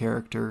type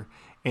character,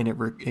 and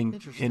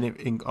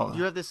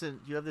you have this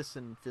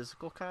in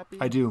physical copy?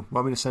 I do.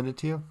 Want me to send it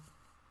to you?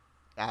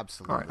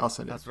 Absolutely. All right, I'll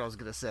send it. That's what I was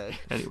gonna say.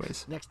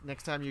 Anyways,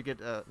 next time you get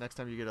a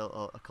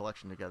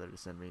collection together to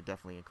send me,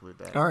 definitely include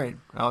that. All right,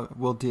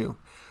 we'll do.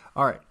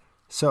 All right.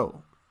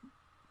 So,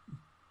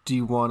 do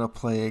you want to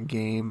play a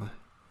game?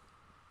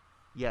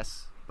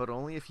 Yes, but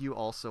only if you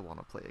also want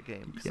to play a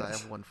game, because I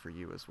Yes. have one for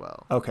you as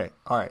well. Okay.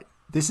 All right.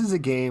 This is a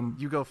game.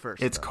 You go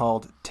first. It's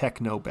called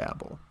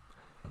Technobabble,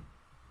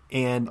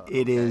 and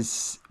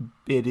it's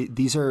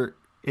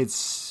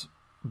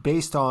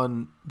based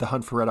on The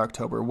Hunt for Red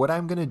October. What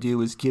I'm going to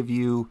do is give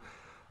you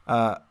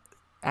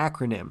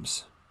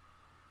acronyms,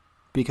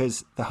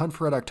 because The Hunt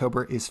for Red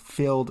October is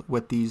filled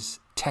with these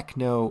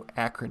techno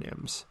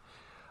acronyms.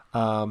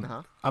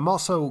 I'm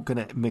also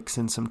going to mix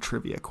in some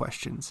trivia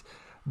questions,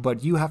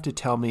 but you have to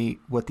tell me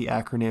what the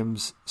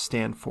acronyms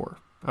stand for.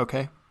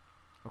 Okay?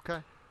 Okay.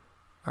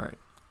 All right.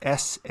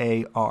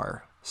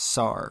 SAR.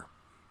 SAR.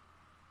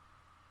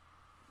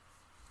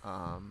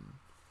 SAR.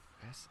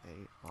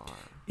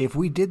 If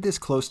we did this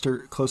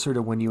closer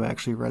to when you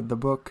actually read the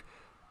book,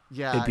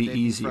 it'd be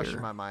easier. Fresh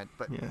in my mind,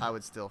 but Yeah. I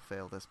would still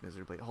fail this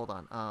miserably. Hold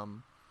on. Oh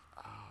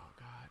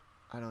god,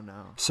 I don't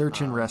know.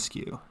 Search and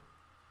rescue.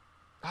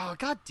 Oh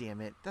god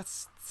damn it,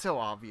 that's so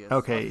obvious.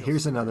 Okay,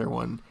 here's another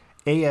one.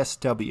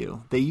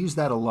 ASW. They use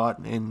that a lot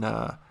in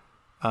Hunt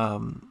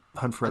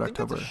for Red I think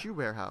October. that's a shoe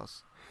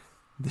warehouse.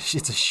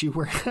 It's a shoe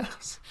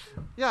warehouse.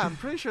 Yeah, I'm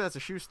pretty sure that's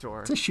a shoe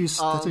store. That's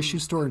a shoe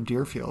store in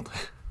Deerfield.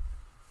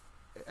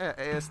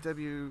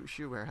 ASW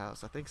shoe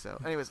warehouse. I think so.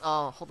 Anyways,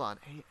 hold on.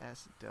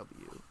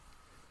 ASW.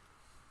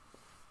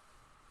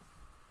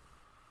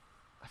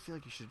 I feel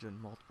like you should have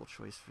done multiple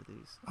choice for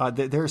these.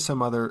 There are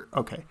some other.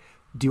 Okay.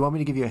 Do you want me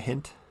to give you a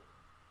hint?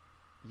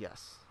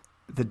 Yes.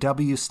 The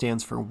W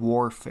stands for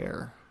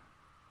warfare.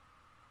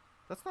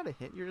 That's not a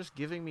hint. You're just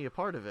giving me a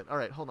part of it. All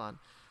right, hold on.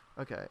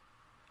 Okay.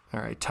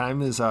 All right,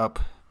 time is up.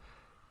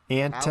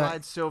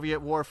 Allied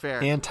Soviet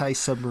warfare.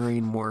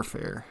 Anti-submarine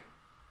warfare.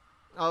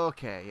 Oh,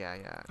 okay,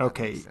 yeah.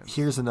 Okay,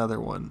 here's another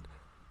one.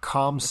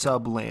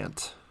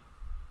 Comsublant.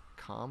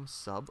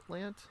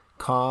 Comsublant?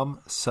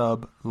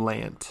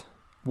 Comsublant.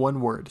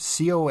 One word.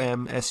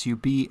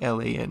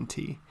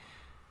 COMSUBLANT.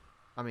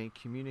 I mean,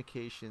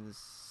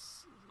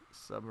 communications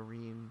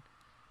submarine.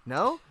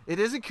 No? It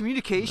isn't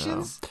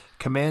communications? No.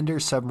 Commander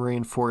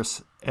Submarine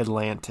Force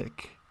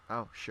Atlantic.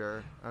 Oh,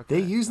 sure. Okay.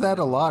 They use that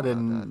a lot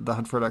in The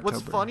Hunt for Red October.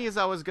 What's funny is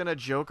I was going to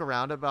joke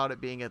around about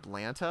it being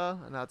Atlanta,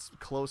 and that's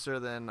closer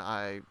than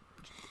I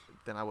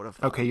would have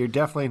thought. Okay, you're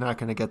definitely not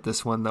going to get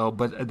this one, though,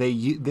 but they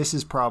use this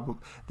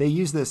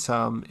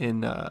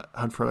in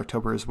Hunt for Red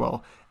October as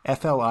well.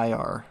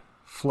 FLIR.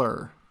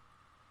 FLIR.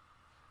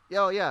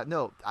 Oh, yeah,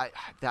 no.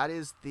 That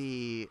is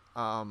the...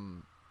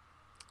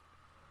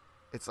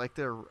 it's like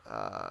their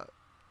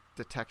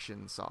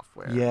detection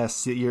software.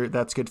 Yes,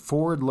 that's good.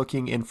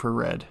 Forward-looking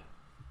infrared.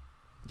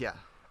 Yeah.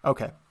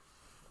 Okay.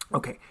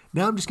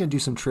 Now I'm just going to do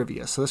some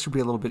trivia, so this should be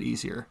a little bit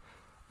easier.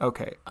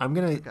 Okay, I'm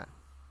going to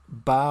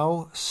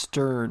bow,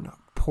 stern,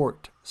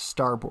 port,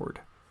 starboard.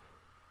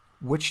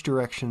 Which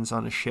directions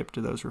on a ship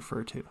do those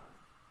refer to?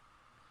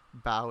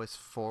 Bow is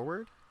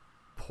forward,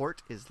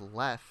 port is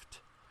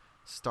left,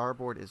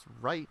 starboard is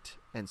right,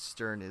 and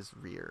stern is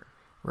rear.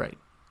 Right.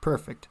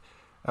 Perfect.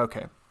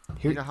 Okay.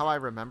 Here, You know how I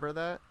remember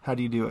that? how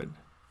do you do it?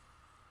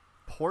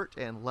 Port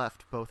and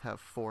left both have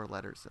 4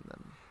 letters in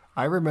them.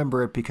 I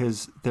remember it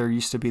because there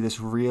used to be this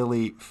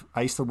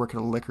I used to work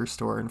at a liquor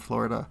store in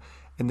Florida,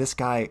 and this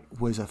guy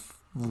was a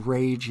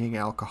raging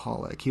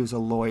alcoholic. He was a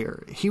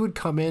lawyer. He would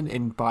come in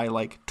and buy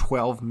like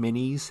 12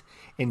 minis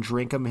and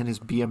drink them in his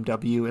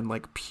BMW and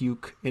like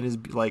puke in his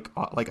like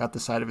out the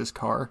side of his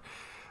car.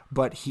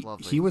 But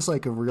he was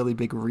like a really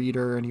big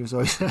reader, and he was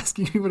always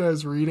asking me what I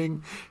was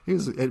reading.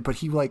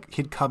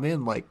 He'd come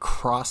in like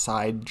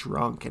cross-eyed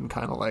drunk and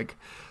kind of like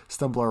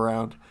stumble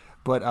around.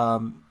 But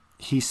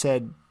he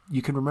said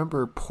you can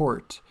remember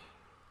port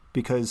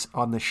because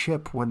on the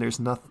ship when there's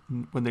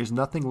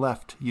nothing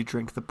left, you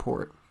drink the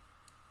port.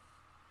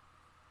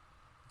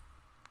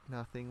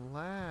 Nothing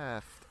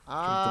left. The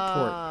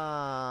port.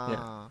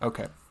 Yeah.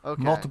 Okay.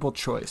 Multiple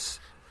choice.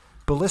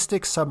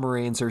 Ballistic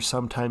submarines are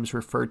sometimes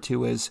referred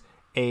to as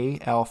A,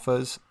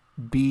 alphas,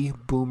 B,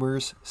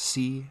 boomers,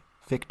 C,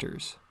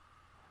 victors.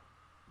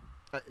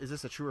 Is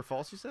this a true or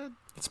false, you said?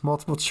 It's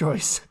multiple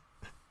choice.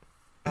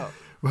 Oh,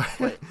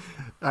 wait.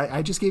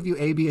 I just gave you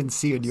A, B, and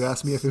C, and you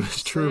asked me if it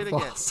was true or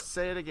false.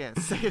 Say it again.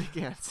 Say it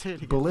again.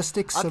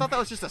 Ballistic I thought that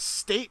was just a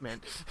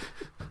statement.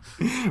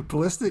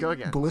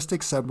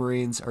 Ballistic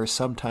submarines are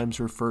sometimes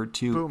referred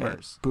to boomers.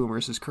 As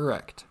boomers is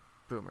correct.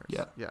 Boomers.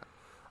 Yeah.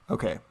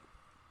 Okay.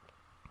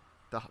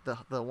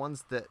 The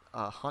ones that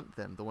hunt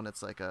them, the one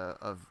that's like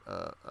a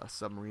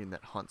submarine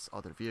that hunts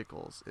other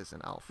vehicles is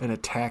an alpha. An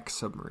attack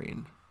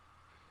submarine.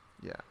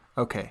 Yeah.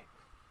 Okay.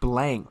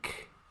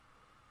 Blank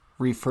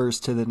refers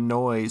to the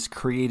noise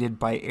created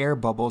by air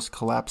bubbles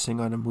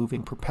collapsing on a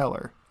moving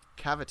propeller.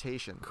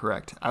 Cavitation.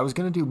 Correct. I was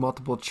going to do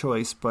multiple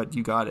choice, but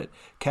you got it.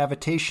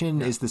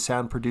 Cavitation is the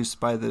sound produced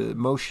by the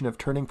motion of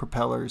turning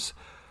propellers.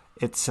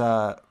 It's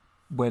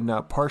when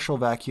partial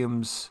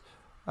vacuums,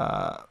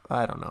 I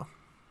don't know.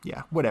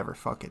 Yeah, whatever.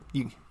 Fuck it.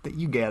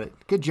 You get it.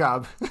 Good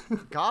job.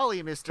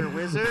 Golly, Mr.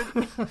 Wizard.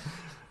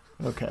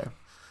 Okay.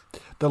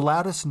 The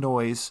loudest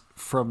noise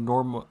from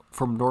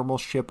normal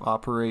ship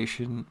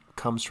operation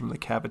comes from the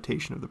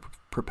cavitation of the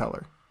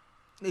propeller.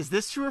 Is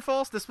this true or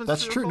false?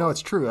 That's true. No,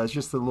 it's true. That's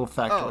just a little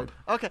factoid.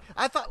 Oh, okay.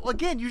 I thought,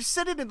 again, you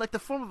said it in like the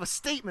form of a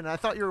statement, and I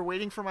thought you were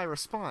waiting for my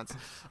response.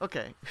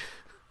 Okay.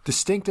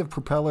 Distinctive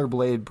propeller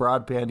blade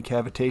broadband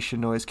cavitation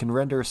noise can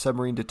render a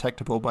submarine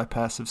detectable by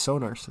passive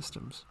sonar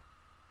systems.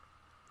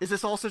 Is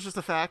this also just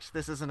a fact?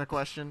 This isn't a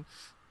question?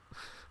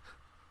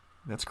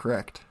 That's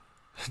correct.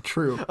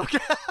 True. Okay.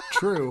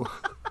 True.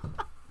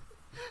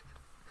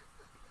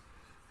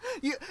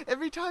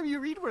 Every time you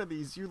read one of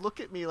these, you look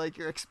at me like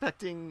you're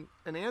expecting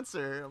an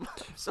answer.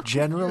 So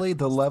generally,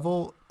 the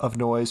level of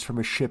noise from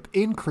a ship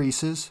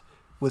increases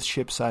with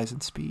ship size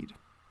and speed.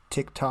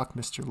 Tick-tock,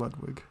 Mr.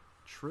 Ludwig.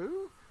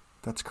 True?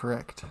 That's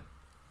correct.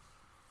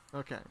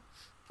 Okay.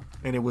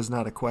 And it was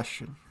not a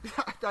question.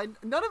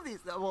 None of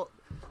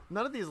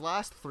these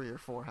last 3 or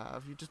 4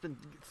 have. You've just been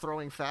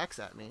throwing facts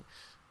at me.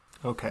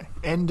 Okay.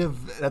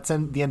 That's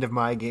the end of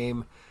my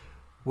game.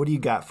 What do you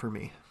got for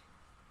me?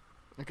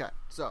 Okay,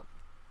 so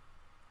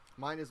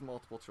mine is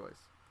multiple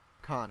choice.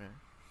 Connor,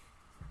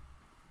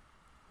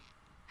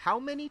 how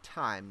many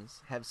times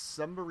have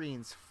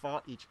submarines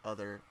fought each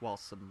other while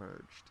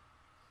submerged?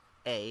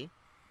 A,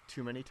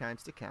 too many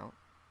times to count.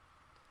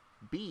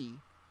 B,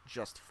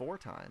 just 4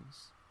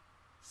 times.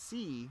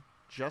 C,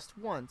 just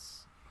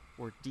once.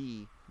 Or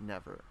D,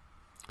 never.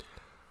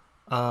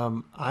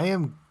 I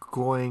am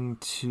going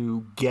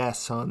to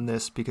guess on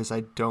this because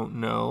I don't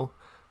know,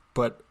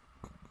 but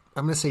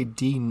I'm going to say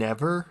D,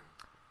 never.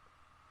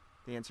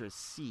 The answer is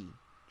C,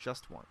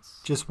 just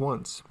once. Just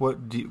once.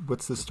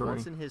 What's the story?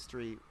 Once in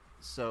history.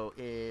 So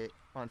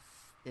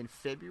in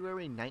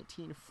February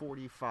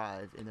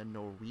 1945, in the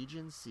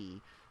Norwegian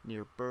Sea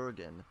near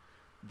Bergen,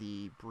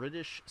 the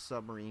British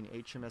submarine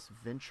HMS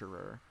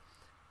Venturer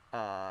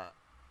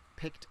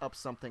picked up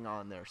something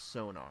on their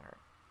sonar.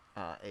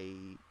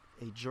 A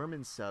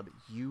German sub,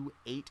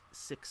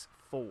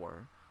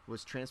 U-864,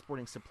 was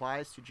transporting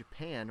supplies to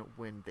Japan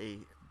when they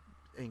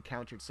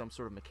encountered some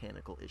sort of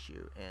mechanical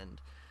issue, and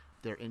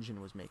their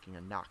engine was making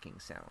a knocking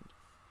sound.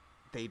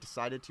 They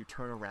decided to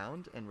turn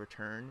around and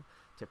return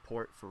to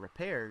port for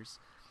repairs,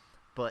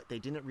 but they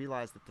didn't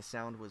realize that the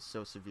sound was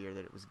so severe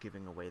that it was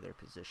giving away their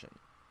position.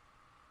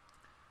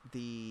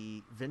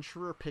 The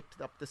Venturer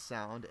picked up the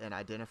sound and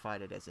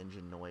identified it as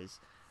engine noise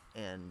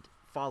and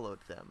followed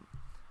them.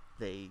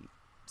 They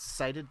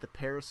sighted the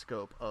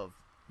periscope of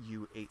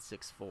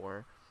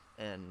U-864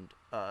 and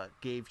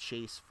gave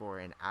chase for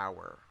an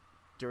hour.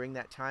 During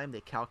that time,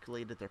 they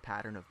calculated their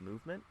pattern of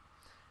movement,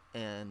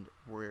 and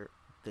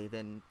they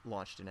then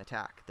launched an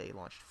attack. They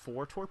launched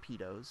 4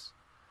 torpedoes,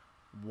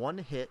 1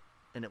 hit,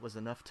 and it was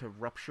enough to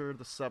rupture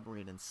the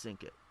submarine and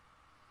sink it.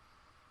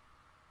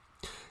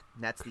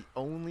 And that's the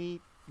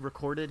only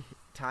recorded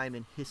time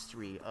in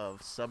history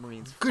of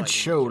submarines Good fighting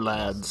show, while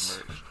lads.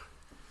 submerged.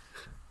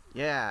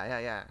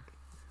 Yeah.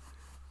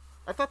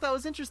 I thought that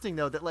was interesting,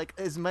 though, that like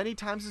as many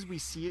times as we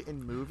see it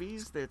in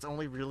movies, that it's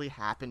only really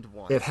happened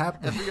once. It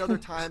happened.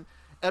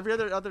 every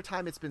other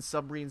time it's been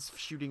submarines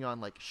shooting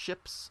on like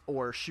ships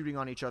or shooting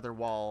on each other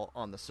while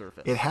on the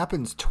surface. It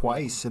happens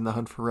twice in the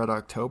Hunt for Red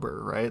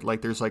October, right?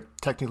 Like there's like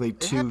technically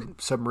two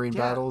submarine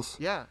battles.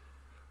 Yeah.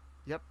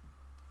 Yep.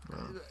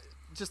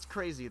 Just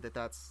crazy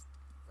that's.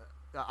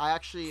 I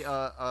actually,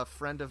 a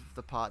friend of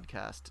the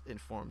podcast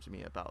informed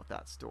me about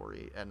that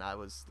story, and I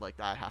was like,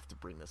 I have to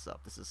bring this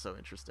up. This is so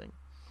interesting.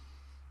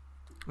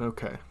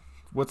 Okay.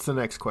 What's the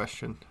next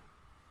question?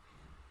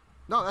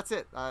 No, that's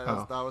it.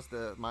 That was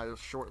my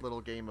short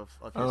little game of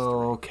history.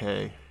 Oh,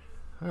 okay.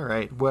 All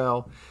right.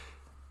 Well,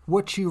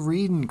 what you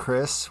reading,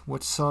 Chris?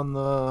 What's on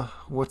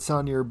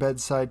your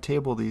bedside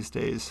table these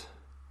days?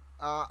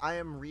 I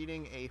am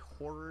reading a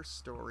horror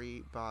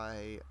story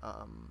by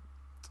a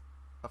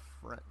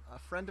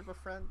friend of a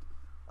friend,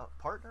 a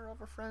partner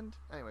of a friend.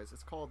 Anyways,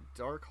 it's called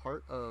Dark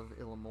Heart of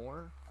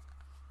Illamore.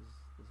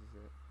 This is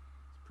it.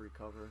 It's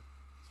pre-cover.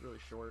 It's really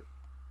short.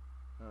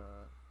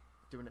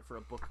 Doing it for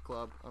a book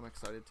club. I'm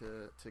excited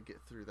to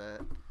get through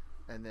that.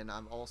 And then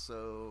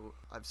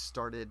I've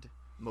started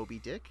Moby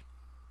Dick.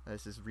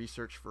 This is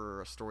research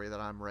for a story that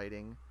I'm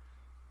writing,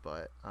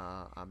 but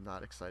I'm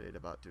not excited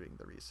about doing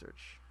the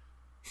research.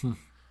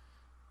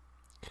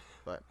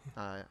 But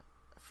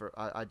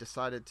I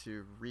decided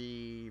to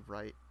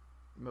rewrite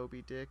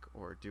Moby Dick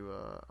or do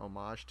a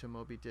homage to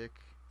Moby Dick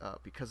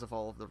because of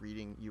all of the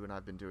reading you and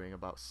I've been doing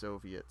about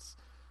Soviets,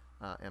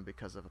 and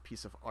because of a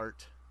piece of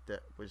art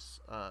that was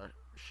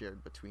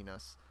shared between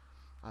us.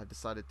 I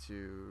decided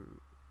to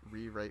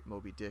rewrite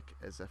Moby Dick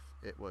as if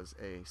it was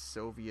a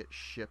Soviet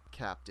ship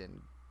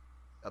captain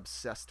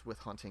obsessed with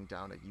hunting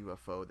down a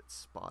UFO that's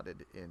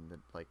spotted in the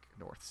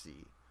North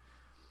Sea,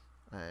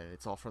 and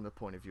it's all from the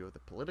point of view of the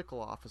political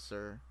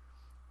officer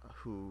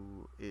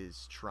who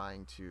is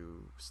trying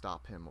to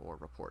stop him or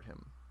report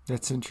him.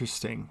 That's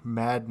interesting.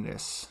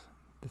 Madness,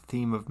 the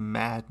theme of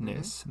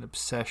madness and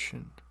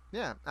obsession.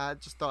 Yeah, I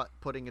just thought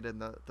putting it in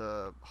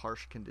the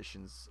harsh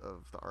conditions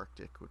of the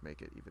Arctic would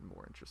make it even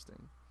more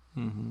interesting.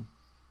 Mm-hmm.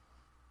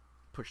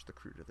 Push the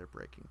crew to their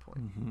breaking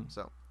point.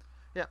 So,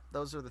 yeah,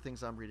 those are the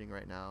things I'm reading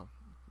right now.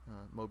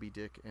 Moby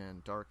Dick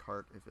and Dark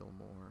Heart of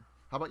Illamore.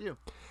 How about you?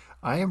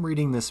 I am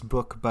reading this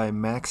book by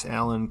Max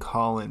Allan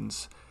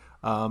Collins.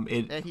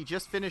 And he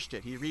just finished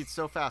it. He reads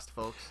so fast,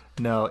 folks.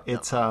 No,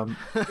 it's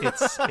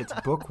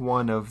book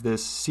one of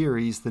this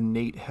series, the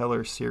Nate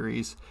Heller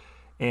series,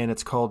 and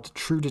it's called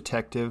True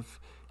Detective,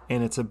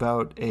 and it's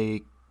about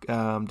a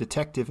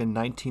detective in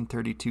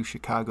 1932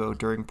 Chicago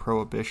during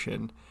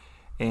Prohibition,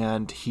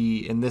 and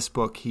in this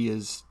book he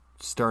is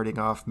starting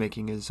off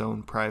making his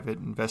own private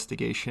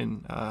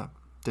investigation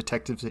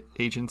detective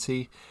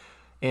agency,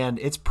 and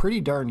it's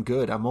pretty darn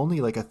good. I'm only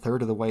like a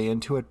third of the way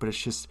into it, but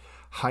it's just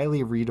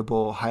highly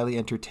readable, highly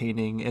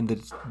entertaining, and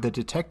the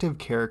detective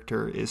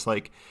character is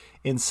like,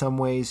 in some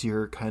ways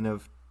you're kind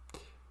of,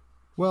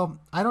 well,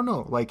 I don't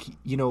know, like,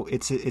 you know,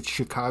 it's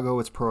Chicago,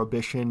 it's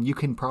Prohibition. You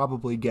can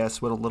probably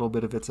guess what a little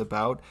bit of it's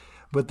about,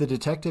 but the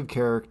detective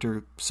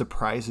character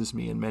surprises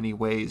me in many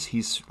ways.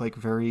 He's like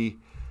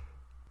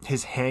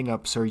his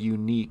hang-ups are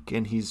unique,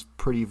 and he's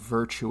pretty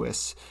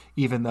virtuous,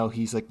 even though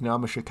he's like, no,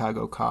 I'm a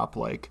Chicago cop,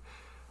 like,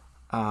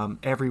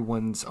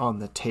 everyone's on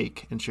the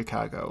take in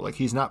Chicago. Like,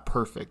 he's not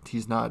perfect.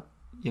 He's not,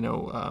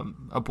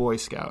 a Boy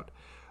Scout.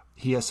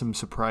 He has some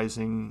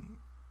surprising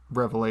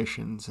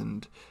revelations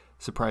and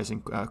surprising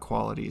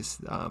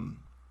qualities.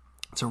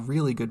 It's a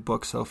really good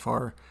book so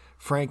far.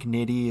 Frank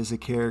Nitti is a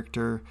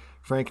character.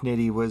 Frank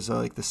Nitti was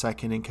like the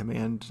second in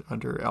command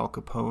under Al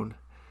Capone.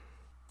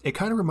 It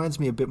kind of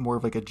reminds me a bit more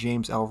of like a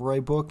James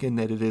Ellroy book in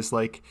that it is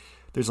like,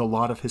 there's a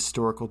lot of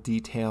historical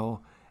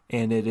detail,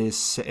 and it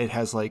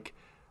has like,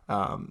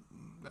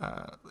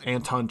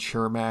 Anton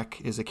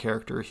Chermak is a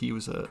character. He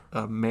was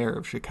a mayor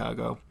of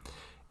Chicago,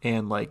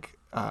 and like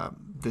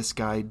this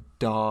guy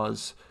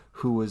Dawes,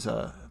 who was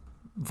a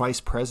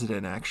vice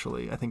president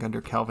actually, I think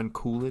under Calvin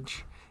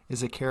Coolidge,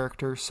 is a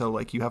character. So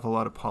like you have a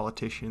lot of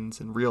politicians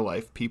and real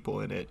life people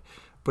in it,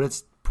 but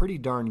it's pretty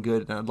darn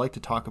good, and I'd like to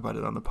talk about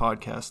it on the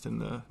podcast in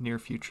the near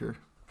future.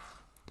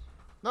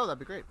 No, that'd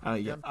be great.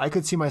 Yeah, I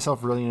could see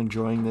myself really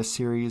enjoying this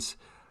series.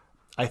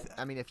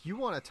 I mean, if you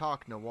want to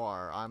talk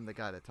noir, I'm the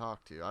guy to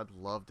talk to. I'd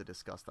love to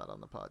discuss that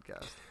on the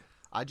podcast.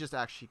 I just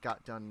actually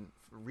got done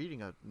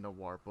reading a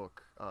noir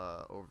book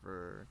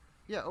over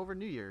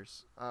New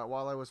Year's.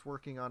 While I was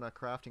working on a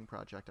crafting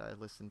project, I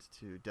listened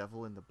to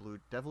Devil in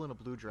a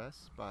Blue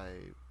Dress by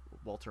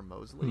Walter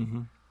Mosley.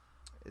 Mm-hmm.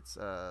 It's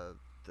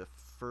the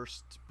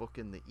first book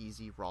in the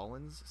Easy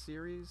Rollins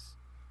series.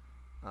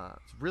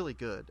 It's really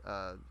good.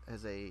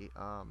 As a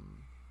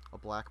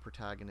black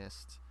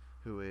protagonist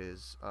who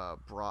is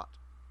brought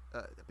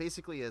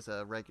basically as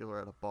a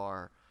regular at a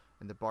bar,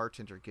 and the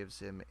bartender gives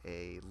him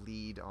a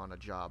lead on a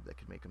job that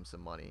could make him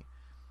some money,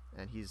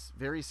 and he's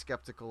very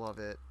skeptical of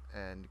it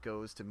and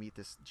goes to meet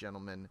this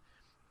gentleman,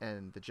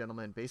 and the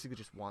gentleman basically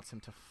just wants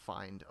him to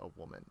find a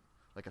woman,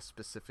 like a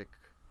specific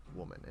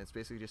woman. And it's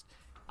basically just,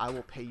 I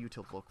will pay you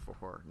to look for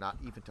her, not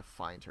even to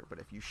find her, but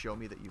if you show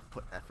me that you've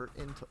put effort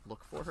in to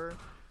look for her,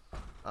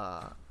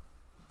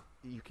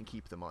 you can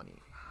keep the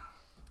money.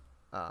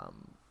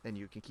 and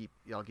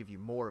I'll give you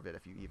more of it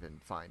if you even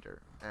find her.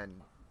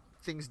 And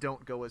things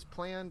don't go as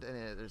planned,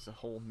 and there's a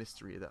whole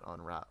mystery that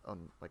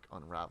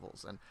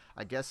unravels. And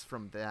I guess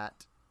from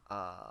that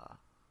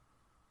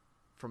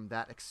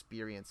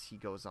experience,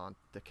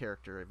 the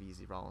character of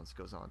Easy Rollins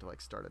goes on to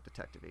like start a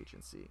detective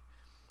agency.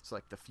 So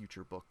like the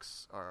future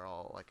books are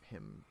all like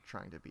him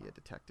trying to be a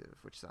detective,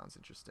 which sounds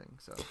interesting.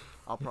 So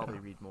I'll probably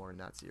read more in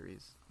that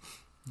series.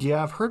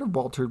 Yeah, I've heard of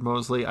Walter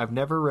Mosley. I've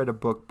never read a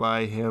book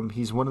by him.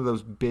 He's one of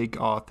those big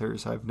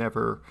authors I've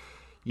never,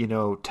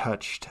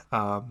 touched.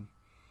 I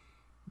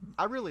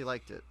really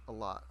liked it a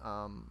lot.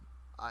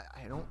 I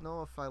don't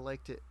know if I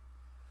liked it.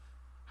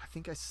 I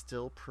think I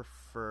still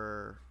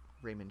prefer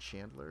Raymond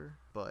Chandler,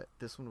 but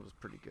this one was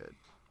pretty good.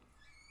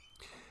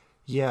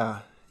 Yeah.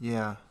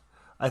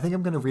 I think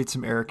I'm going to read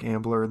some Eric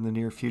Ambler in the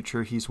near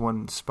future. He's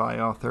one spy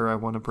author I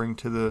want to bring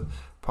to the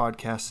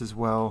podcast as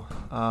well.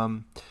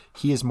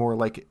 He is more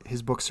like,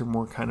 his books are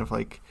more kind of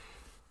like,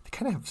 they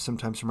kind of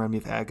sometimes remind me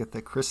of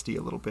Agatha Christie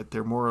a little bit.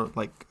 They're more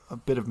like a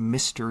bit of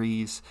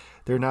mysteries.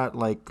 They're not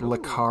like Le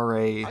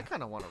Carre. I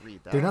kind of want to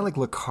read that. They're not like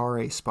Le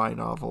Carre spy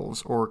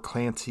novels or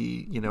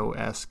Clancy,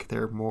 esque.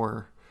 They're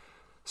more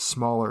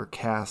smaller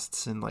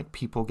casts and like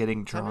people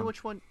getting drawn.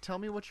 Tell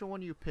me which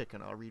one you pick,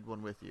 and I'll read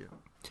one with you.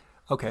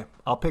 Okay,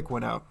 I'll pick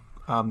one out.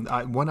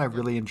 One I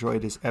really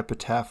enjoyed is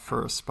Epitaph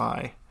for a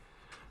Spy.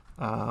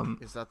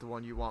 Is that the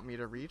one you want me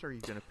to read, or are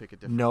you going to pick a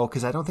different No,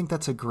 because I don't think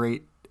that's a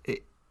great...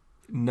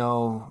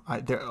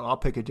 I'll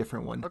pick a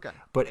different one. Okay.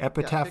 But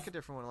Epitaph... pick a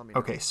different one. Let me know.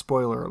 Okay,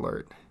 spoiler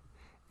alert.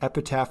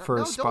 Epitaph for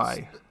a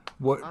Spy.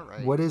 All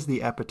right. What is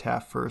the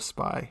Epitaph for a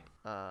Spy?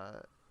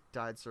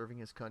 Died serving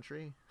his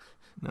country.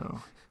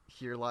 No.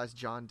 Here lies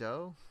John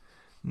Doe.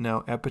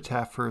 No,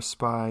 Epitaph for a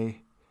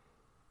Spy.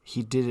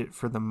 He did it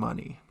for the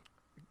money.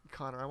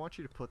 Connor, I want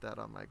you to put that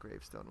on my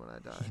gravestone when I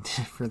die. He did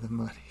it for the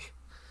money.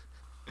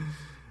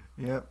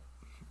 Yep.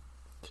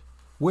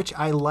 Which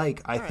I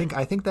like. I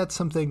think that's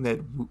something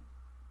that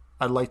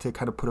I'd like to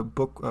kind of put a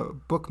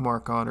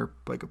bookmark on, or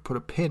like put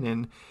a pin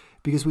in,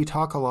 because we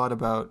talk a lot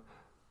about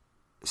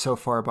so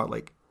far about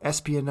like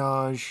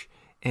espionage,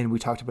 and we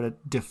talked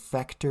about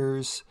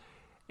defectors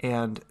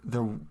and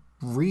the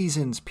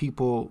reasons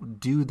people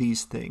do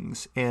these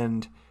things,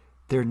 and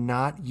they're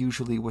not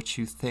usually what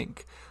you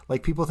think.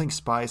 Like, people think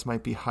spies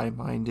might be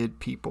high-minded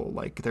people,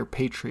 like they're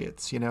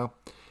patriots,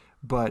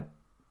 but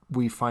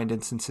we find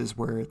instances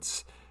where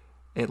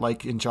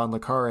like in John le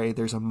Carre,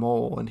 there's a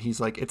mole, and he's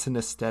like, it's an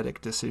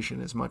aesthetic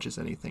decision as much as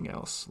anything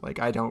else. Like,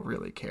 I don't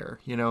really care,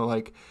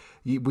 like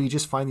we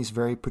just find these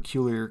very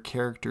peculiar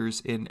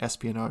characters in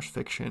espionage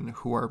fiction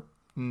who are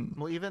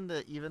well, even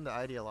the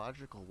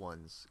ideological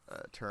ones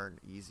turn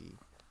easy.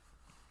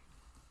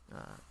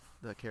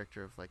 The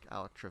character of like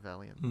Alec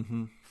Trevelyan.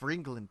 Mm-hmm. For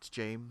England,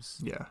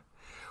 James. Yeah.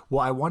 Well,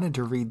 I wanted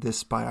to read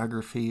this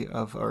biography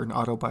or an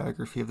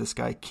autobiography of this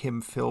guy,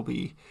 Kim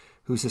Philby,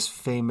 who's this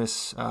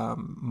famous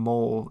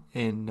mole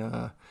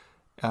in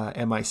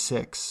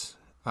MI6,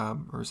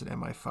 or is it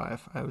MI5?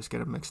 I always get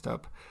them mixed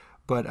up.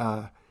 But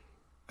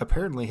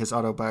apparently his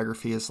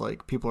autobiography is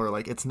like, people are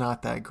like, it's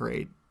not that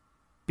great,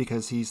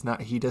 because he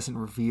doesn't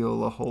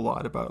reveal a whole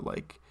lot about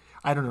like,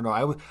 I don't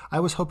know. I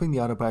was hoping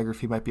the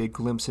autobiography might be a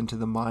glimpse into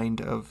the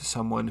mind of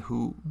someone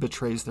who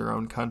betrays their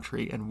own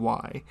country and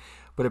why.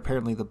 But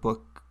apparently the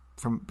book,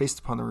 based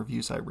upon the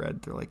reviews I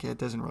read, they're like, it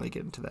doesn't really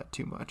get into that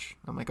too much.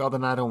 I'm like, oh,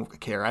 then I don't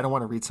care. I don't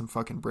want to read some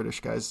fucking British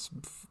guy's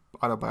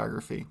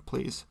autobiography,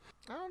 please.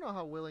 I don't know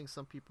how willing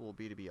some people will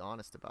be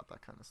honest about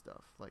that kind of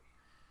stuff. Like,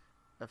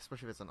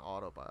 especially if it's an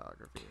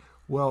autobiography.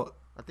 Well,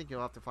 I think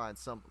you'll have to find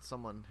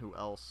someone who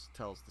else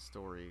tells the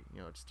story,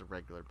 just a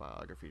regular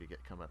biography to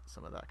come at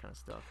some of that kind of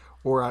stuff.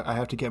 Or I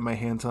have to get my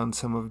hands on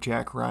some of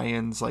Jack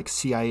Ryan's like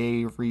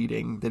CIA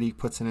reading that he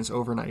puts in his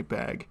overnight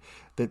bag.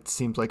 That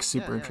seems like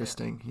super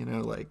interesting.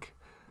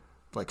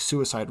 Like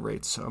suicide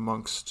rates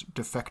amongst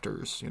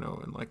defectors,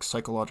 and like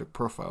psychological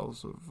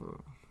profiles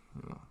of.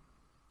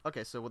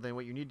 Okay, so then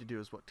what you need to do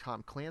is what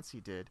Tom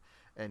Clancy did,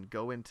 and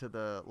go into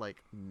the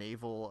like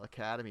Naval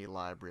Academy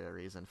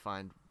libraries and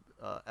find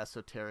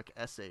esoteric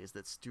essays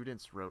that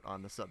students wrote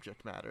on the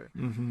subject matter.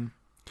 Mm-hmm.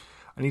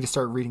 I need to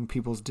start reading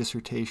people's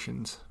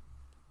dissertations.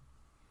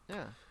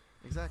 Yeah,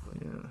 exactly.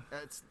 Yeah.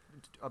 It's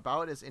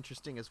about as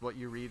interesting as what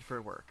you read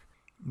for work.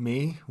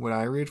 Me? What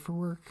I read for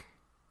work?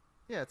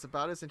 Yeah, it's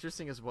about as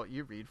interesting as what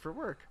you read for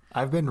work.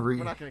 I've been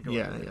reading. We're not going to go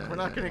into it. We're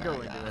not going to go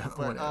into it.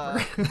 But,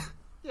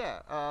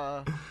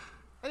 whatever.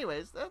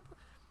 Anyways, I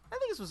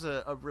think this was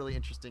a really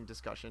interesting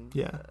discussion.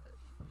 Yeah.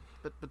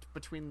 But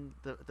between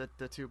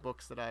the two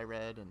books that I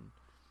read and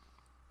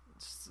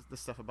the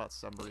stuff about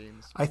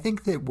submarines, I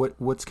think that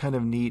what's kind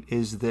of neat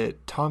is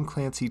that Tom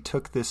Clancy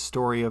took this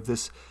story of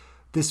this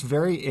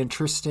very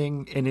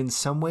interesting and in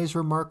some ways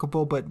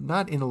remarkable, but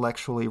not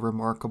intellectually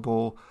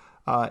remarkable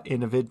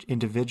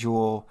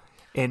individual,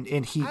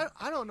 and he.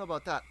 I don't know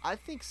about that. I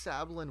think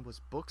Sablin was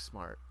book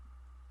smart.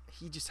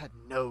 He just had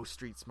no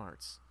street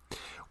smarts.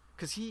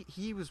 Because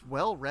he was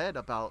well read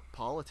about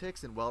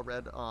politics and well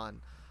read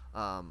on,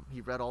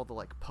 he read all the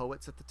like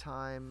poets at the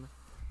time,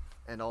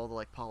 and all the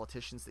like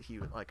politicians that he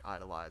like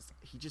idolized.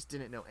 He just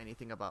didn't know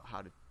anything about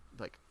how to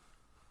like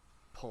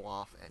pull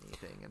off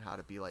anything and how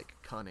to be like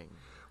cunning.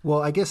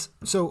 Well, I guess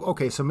so.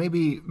 Okay, so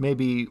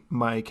maybe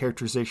my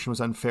characterization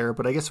was unfair,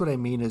 but I guess what I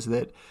mean is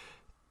that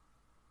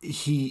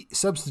he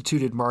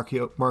substituted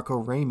Marco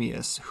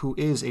Ramius, who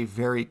is a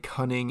very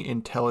cunning,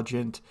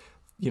 intelligent,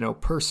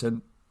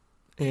 person,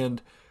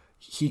 and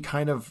he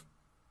kind of,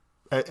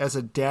 as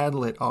a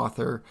dadlit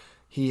author,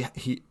 he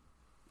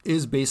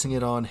is basing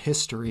it on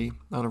history,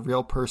 on a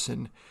real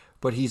person,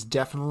 but he's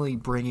definitely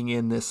bringing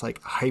in this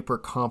like hyper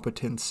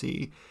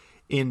competency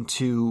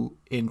into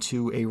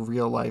a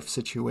real life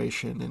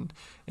situation, and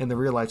in the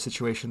real life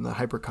situation, the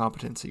hyper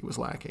competency was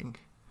lacking.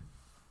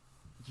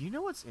 You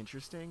know what's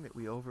interesting that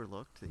we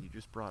overlooked that you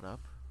just brought up?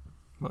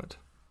 What?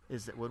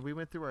 Is that when we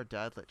went through our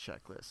dadlet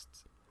checklist,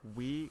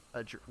 we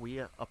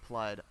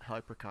applied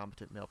hyper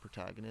competent male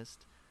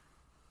protagonist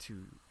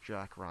to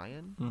Jack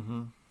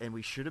Ryan, and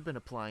we should have been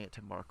applying it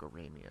to Marco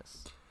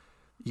Ramius.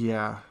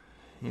 Yeah.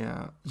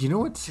 You know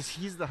what? Because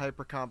he's the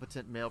hyper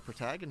competent male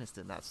protagonist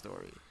in that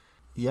story.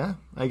 Yeah,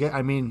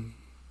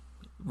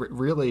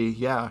 really,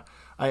 yeah.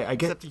 I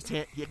get.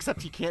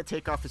 Except he can't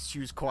take off his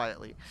shoes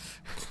quietly.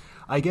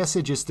 I guess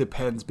it just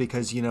depends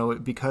because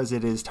because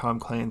it is Tom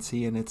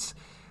Clancy and it's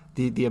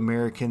the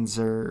Americans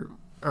are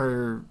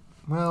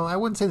well, I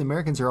wouldn't say the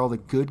Americans are all the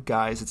good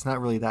guys. It's not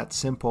really that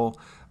simple.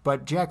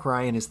 But Jack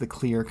Ryan is the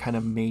clear kind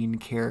of main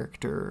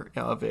character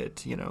of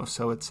it,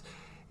 So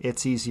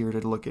it's easier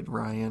to look at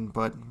Ryan,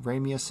 but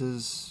Ramius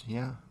is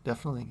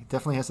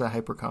definitely has that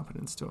hyper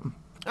competence to him.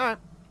 All right.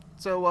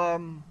 So, I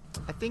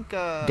think...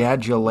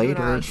 Dad, you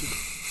later.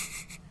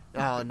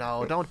 Oh,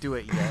 no, don't do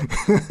it yet.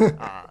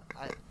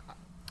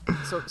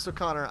 So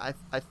Connor, I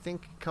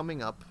think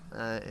coming up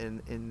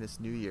in this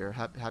new year,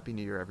 Happy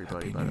New Year,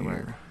 everybody, by the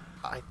way.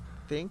 I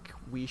think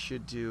we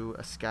should do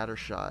a scatter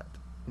shot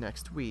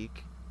next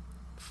week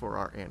for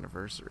our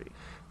anniversary.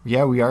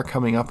 Yeah, we are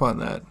coming up on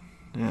that.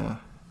 Yeah.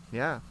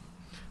 Yeah.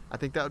 I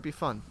think that would be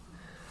fun.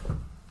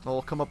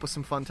 We'll come up with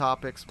some fun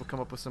topics. We'll come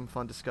up with some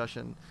fun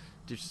discussion.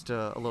 Just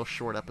a little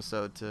short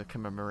episode to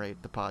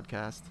commemorate the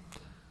podcast.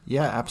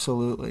 Yeah,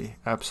 absolutely.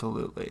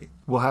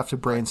 We'll have to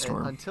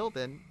brainstorm. Until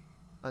then,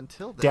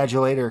 Dad, you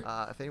later.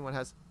 If anyone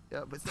has,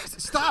 but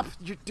stop!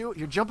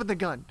 You're jumping the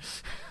gun.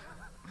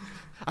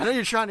 I know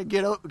you're trying to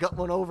get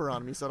one over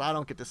on me, so I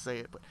don't get to say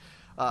it. But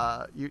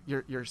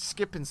you're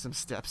skipping some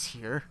steps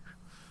here.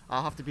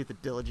 I'll have to be the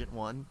diligent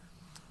one.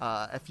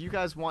 If you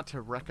guys want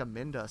to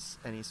recommend us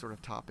any sort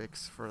of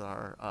topics for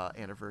our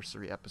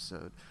anniversary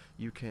episode,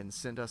 you can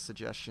send us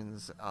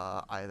suggestions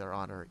either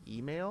on our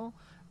email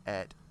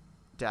at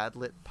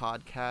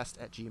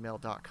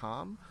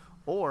dadlitpodcast@gmail.com,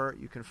 or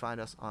you can find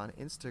us on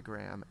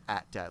Instagram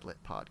at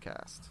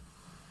dadlitpodcast.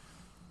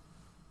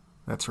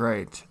 That's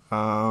right.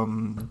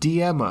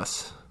 DM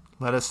us.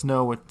 Let us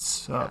know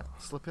what's up.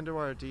 Slip into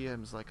our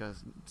DMs like a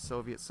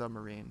Soviet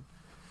submarine.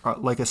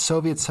 Like a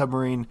Soviet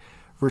submarine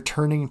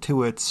returning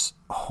to its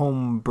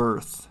home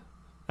berth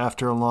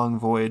after a long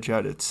voyage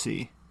out at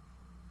sea.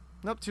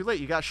 Nope, too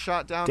late. You got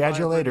shot down Dad, by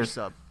you a later.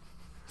 sub.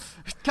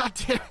 God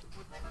damn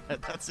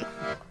it. That's it.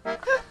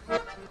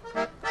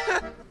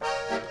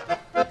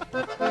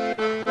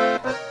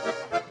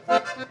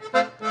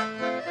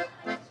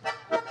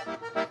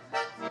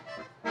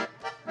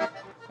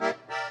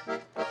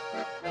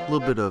 A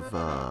little bit of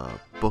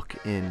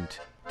bookend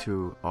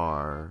to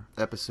our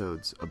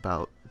episodes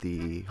about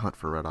the Hunt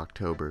for Red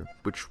October,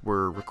 which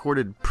were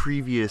recorded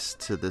previous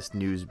to this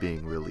news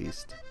being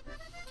released.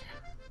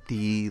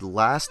 The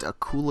last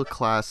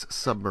Akula-class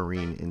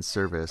submarine in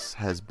service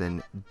has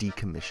been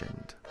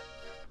decommissioned.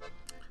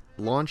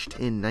 Launched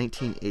in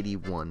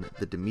 1981,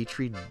 the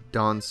Dmitry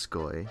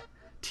Donskoy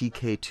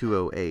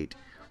TK-208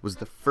 was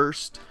the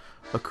first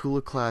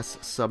Akula-class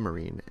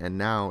submarine, and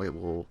now it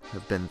will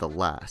have been the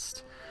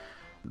last.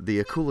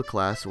 The Akula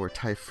class, or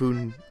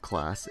Typhoon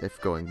class,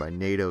 if going by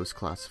NATO's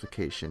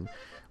classification,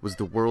 was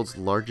the world's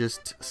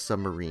largest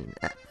submarine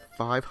at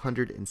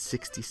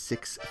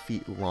 566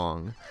 feet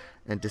long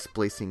and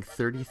displacing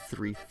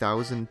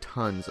 33,000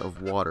 tons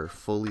of water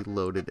fully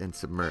loaded and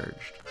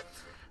submerged.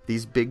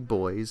 These big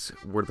boys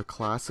were the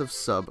class of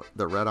sub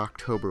the Red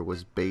October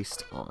was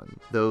based on,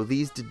 though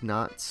these did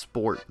not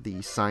sport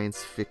the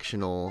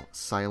science-fictional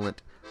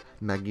silent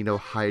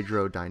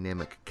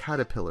magnetohydrodynamic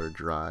caterpillar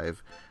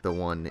drive the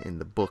one in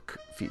the book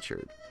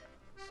featured.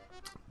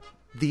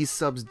 These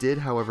subs did,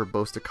 however,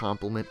 boast a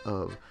complement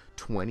of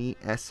 20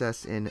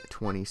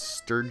 SSN-20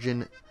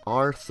 Sturgeon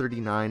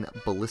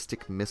R-39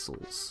 ballistic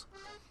missiles,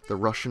 the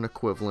Russian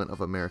equivalent of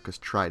America's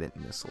Trident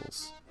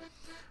missiles.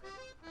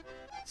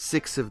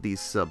 6 of these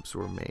subs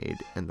were made,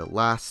 and the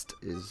last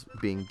is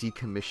being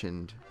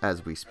decommissioned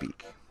as we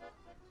speak.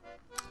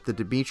 The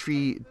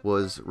Dmitry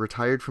was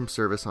retired from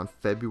service on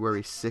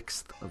February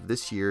 6th of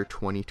this year,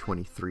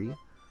 2023.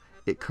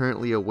 It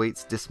currently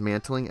awaits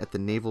dismantling at the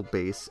naval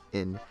base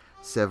in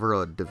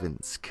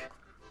Severodvinsk.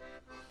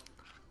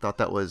 Thought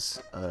that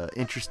was an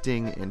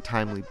interesting and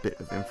timely bit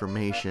of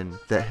information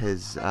that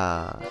has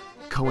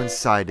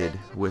coincided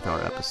with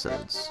our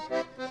episodes.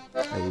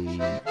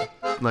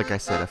 like I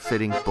said, a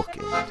fitting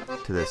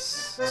bookend to this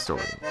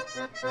story.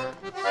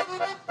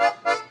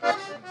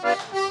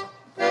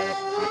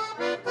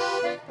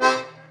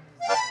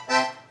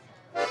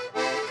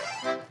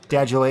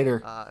 Dad, you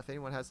later. If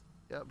anyone has...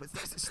 but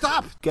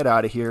stop! Get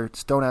out of here.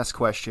 Just don't ask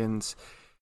questions.